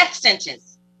pro-death sentence.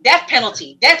 Death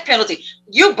penalty.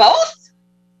 You both?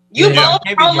 You both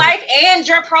pro-life and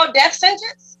you're pro-death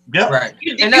sentence? Yeah. Right.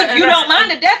 You don't mind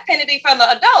the death penalty for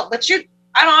the adult, but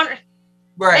I don't.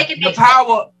 Right.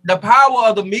 The power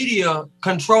of the media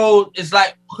control is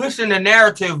like pushing the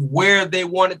narrative where they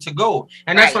want it to go.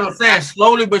 And that's what I'm saying.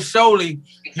 Slowly but surely,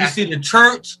 you see the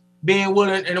church being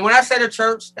willing. And when I say the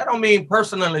church, that don't mean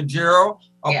personally Gerald,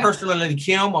 or personally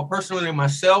Kim, or personally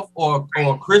myself, or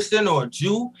a Christian or a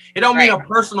Jew. It don't mean a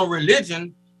personal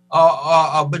religion,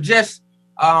 but just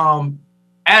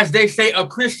as they say, a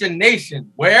Christian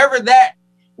nation. Wherever that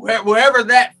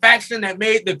faction that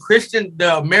made the Christian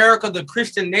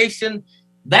nation,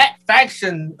 that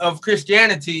faction of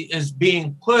Christianity is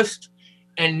being pushed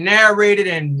and narrated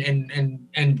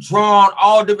and drawn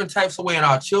all different types of ways. And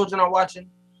our children are watching.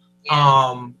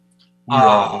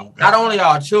 Not only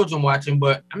our children watching,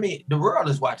 but I mean, the world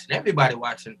is watching, everybody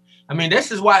watching. I mean,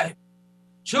 this is why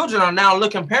children are now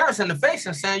looking parents in the face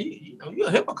and saying, you're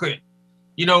a hypocrite.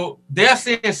 They're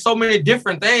seeing so many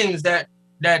different things that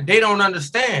they don't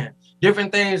understand.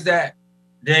 Different things that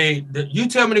you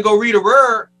tell me to go read a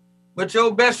word, but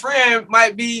your best friend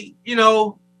might be,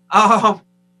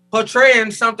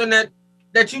 portraying something that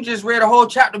you just read a whole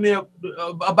chapter to me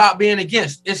about being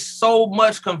against. It's so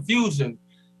much confusion.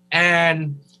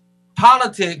 And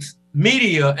politics,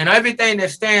 media, and everything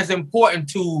that stands important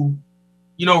to,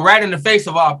 right in the face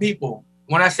of our people.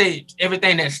 When I say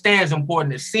everything that stands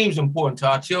important, it seems important to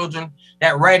our children,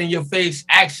 that right in your face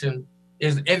action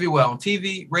is everywhere on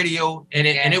TV, radio, and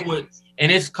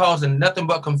it's causing nothing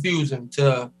but confusion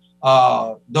to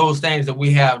those things that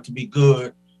we have to be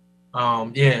good.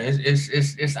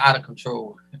 It's out of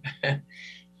control.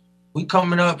 We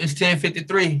coming up, it's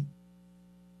 10:53.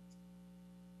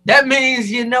 That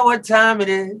means you know what time it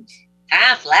is.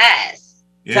 Time flies.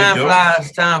 Time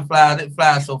flies. It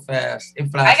flies so fast.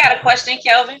 I got a question,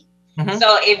 Kelvin. Mm-hmm.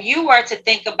 So if you were to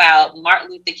think about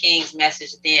Martin Luther King's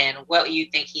message then, what do you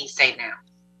think he'd say now?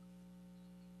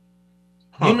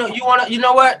 You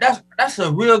know what? That's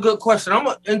a real good question.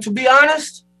 And to be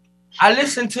honest, I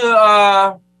listened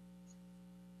to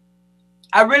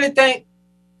I really think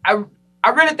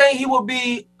he would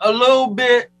be a little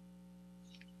bit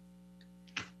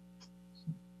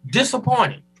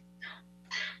disappointed.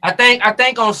 I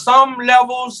think on some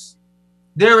levels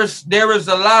there is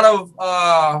a lot of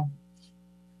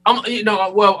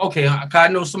I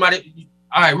know somebody.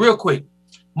 All right, real quick.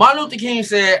 Martin Luther King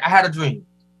said, "I had a dream."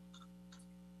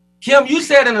 Kim, you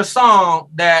said in a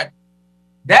song that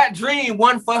dream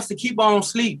wasn't for us to keep on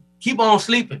sleeping.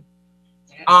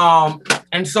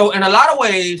 And so in a lot of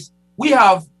ways, we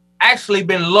have actually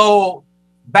been lulled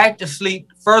back to sleep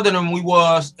further than we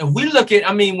was. If we look at,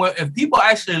 if people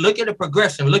actually look at the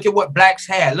progression, look at what blacks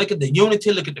had, look at the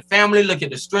unity, look at the family, look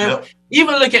at the strength,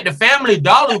 even look at the family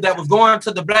dollar that was going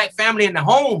to the black family in the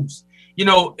homes.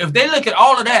 If they look at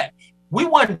all of that, we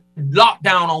weren't locked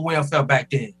down on welfare back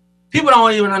then. People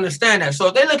don't even understand that. So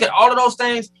if they look at all of those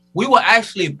things, we were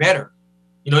actually better.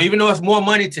 Even though it's more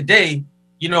money today,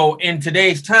 in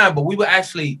today's time, but we were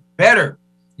actually better.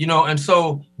 And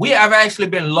so we have actually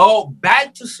been lulled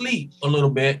back to sleep a little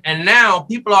bit. And now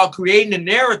people are creating a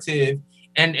narrative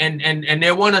and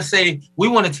they want to say, we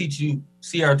want to teach you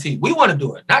CRT. We want to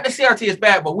do it. Not that CRT is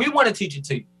bad, but we want to teach it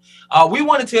to you. We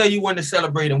want to tell you when to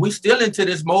celebrate. And we still into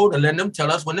this mode of letting them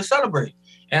tell us when to celebrate.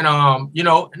 And,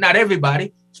 not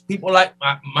everybody. People like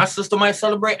my sister might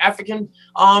celebrate African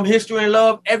history and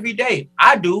love every day.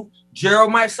 I do.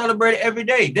 Gerald might celebrate it every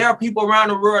day. There are people around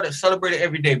the world that celebrate it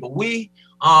every day. But we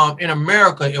in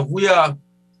America,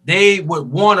 they would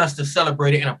want us to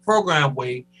celebrate it in a program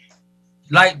way,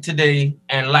 like today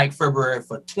and like February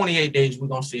for 28 days. We're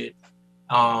gonna see it.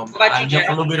 I give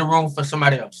a little bit of room for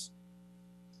somebody else.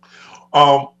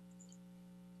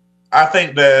 I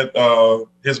think that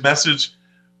his message,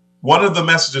 one of the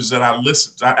messages that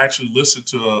I actually listened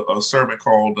to a sermon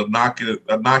called A Knock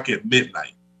at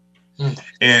Midnight.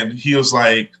 And he was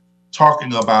like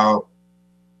talking about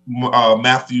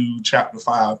Matthew chapter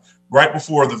 5, right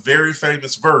before the very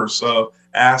famous verse of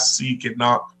ask, seek, and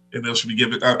knock, and there shall be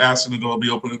given. Asking and the door will be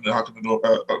open, and knocking and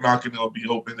it will be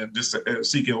open, and just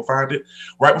seek and will find it.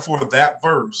 Right before that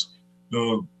verse,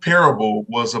 the parable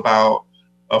was about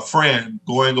a friend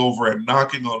going over and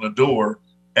knocking on the door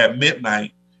at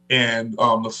midnight, and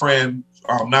the friend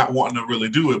not wanting to really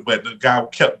do it, but the guy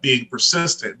kept being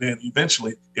persistent. And then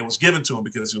eventually it was given to him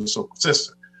because he was so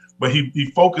persistent. But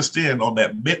he focused in on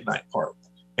that midnight part.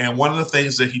 And one of the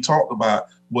things that he talked about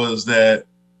was that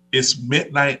it's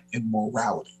midnight in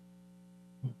morality.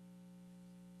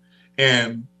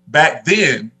 And back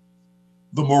then,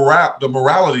 the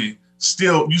morality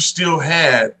you still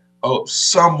had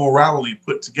some morality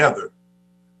put together.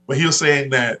 But he was saying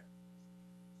that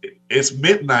it's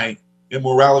midnight in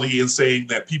morality and saying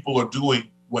that people are doing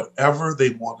whatever they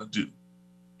want to do.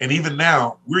 And even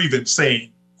now, we're even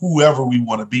saying whoever we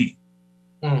want to be.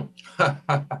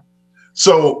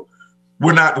 So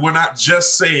we're not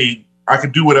just saying I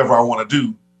can do whatever I want to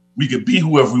do. We can be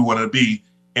whoever we want to be,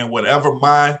 and whatever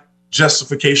my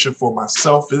justification for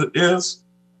myself is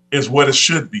what it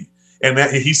should be. And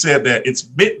that he said that it's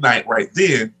midnight right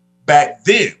then, back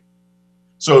then.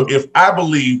 So if I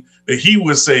believe that he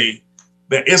would say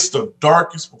that it's the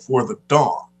darkest before the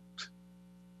dawn,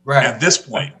 right at this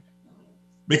point,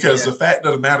 because the fact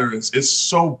of the matter is it's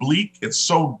so bleak, it's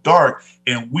so dark,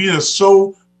 and we are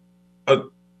so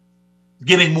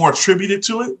getting more attributed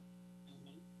to it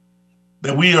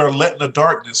that we are letting the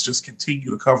darkness just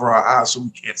continue to cover our eyes so we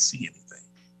can't see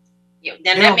anything.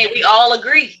 Then that means we all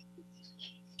agree.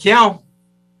 Kim.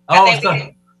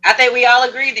 I think we all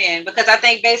agree then, because I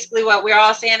think basically what we're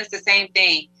all saying is the same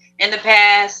thing. In the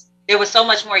past, there was so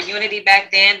much more unity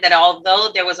back then that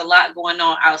although there was a lot going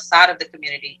on outside of the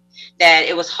community, that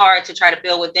it was hard to try to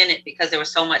build within it because there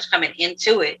was so much coming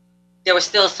into it. There was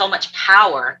still so much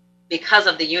power because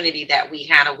of the unity that we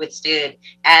had withstood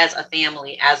as a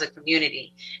family, as a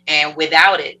community. And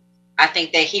without it, I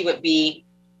think that he would be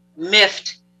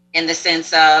miffed in the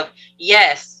sense of,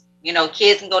 yes,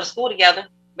 kids can go to school together,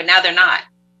 but now they're not.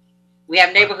 We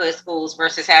have neighborhood schools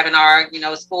versus having our,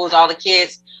 schools, all the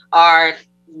kids are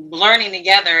learning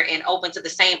together and open to the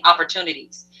same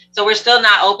opportunities. So we're still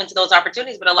not open to those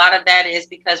opportunities, but a lot of that is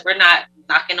because we're not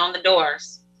knocking on the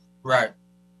doors. Right.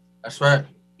 That's right.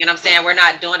 You know what I'm saying? We're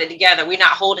not doing it together. We're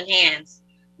not holding hands.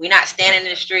 We're not standing in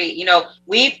the street.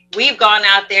 We've gone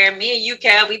out there, me and you,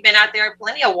 Kev, we've been out there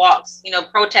plenty of walks,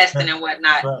 protesting and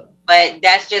whatnot. Right. But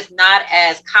that's just not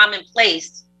as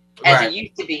commonplace as it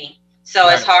used to be. So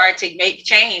it's hard to make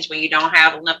change when you don't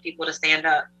have enough people to stand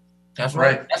up. That's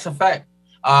right. That's a fact.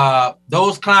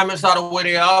 Those comments are the way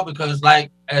they are because,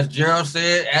 like as Gerald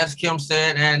said, as Kim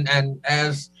said, and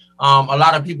as a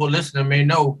lot of people listening may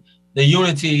know, the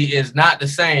unity is not the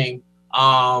same.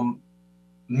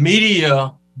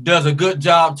 Media does a good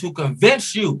job to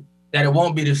convince you that it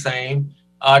won't be the same.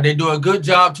 They do a good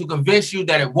job to convince you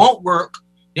that it won't work.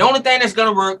 The only thing that's going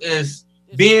to work is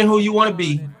being who you want to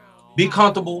be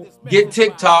comfortable, get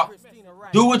TikTok,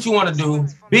 do what you want to do,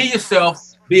 be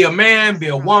yourself, be a man, be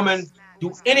a woman,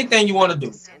 do anything you want to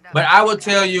do. But I would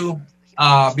tell you,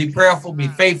 be prayerful, be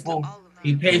faithful,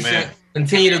 be patient, Amen.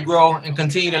 Continue to grow, and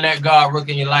continue to let God work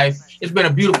in your life. It's been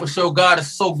a beautiful show. God is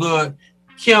so good.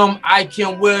 Kim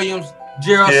Williams,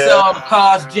 Gerald Sell,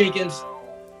 Cos Jenkins,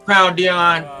 Krown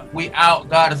Deon, we out.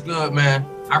 God is good, man.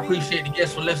 I appreciate the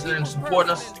guests for listening and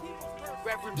supporting us.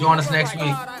 Join us next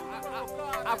week.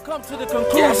 I've come to the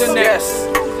conclusion that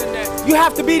you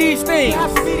have to be these things.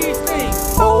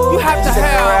 You have to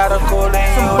have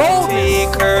some boldness.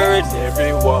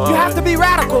 You have to be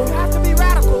radical.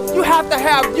 You have to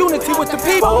have unity with the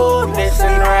people.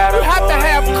 You have to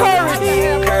have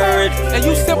courage. And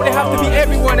you simply have to be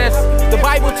everyone as the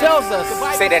Bible tells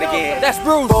us. Say that again. That's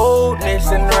Bruce. Boldness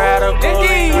and radical.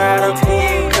 Indeed.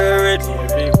 Courage.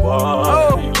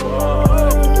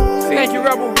 Thank you,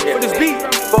 Rebel, for this beat.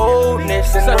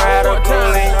 Boldness and radical.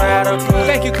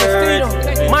 Thank you, Christina.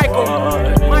 Michael.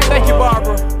 Thank you,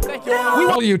 Barbara.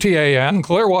 WTAN,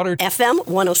 Clearwater. FM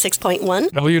 106.1.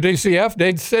 WDCF,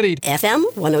 Dade City. FM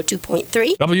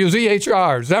 102.3.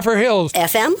 WZHR, Zephyr Hills.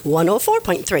 FM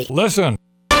 104.3. Listen.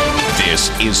 This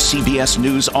is CBS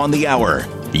News on the Hour,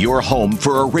 your home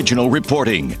for original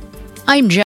reporting. I'm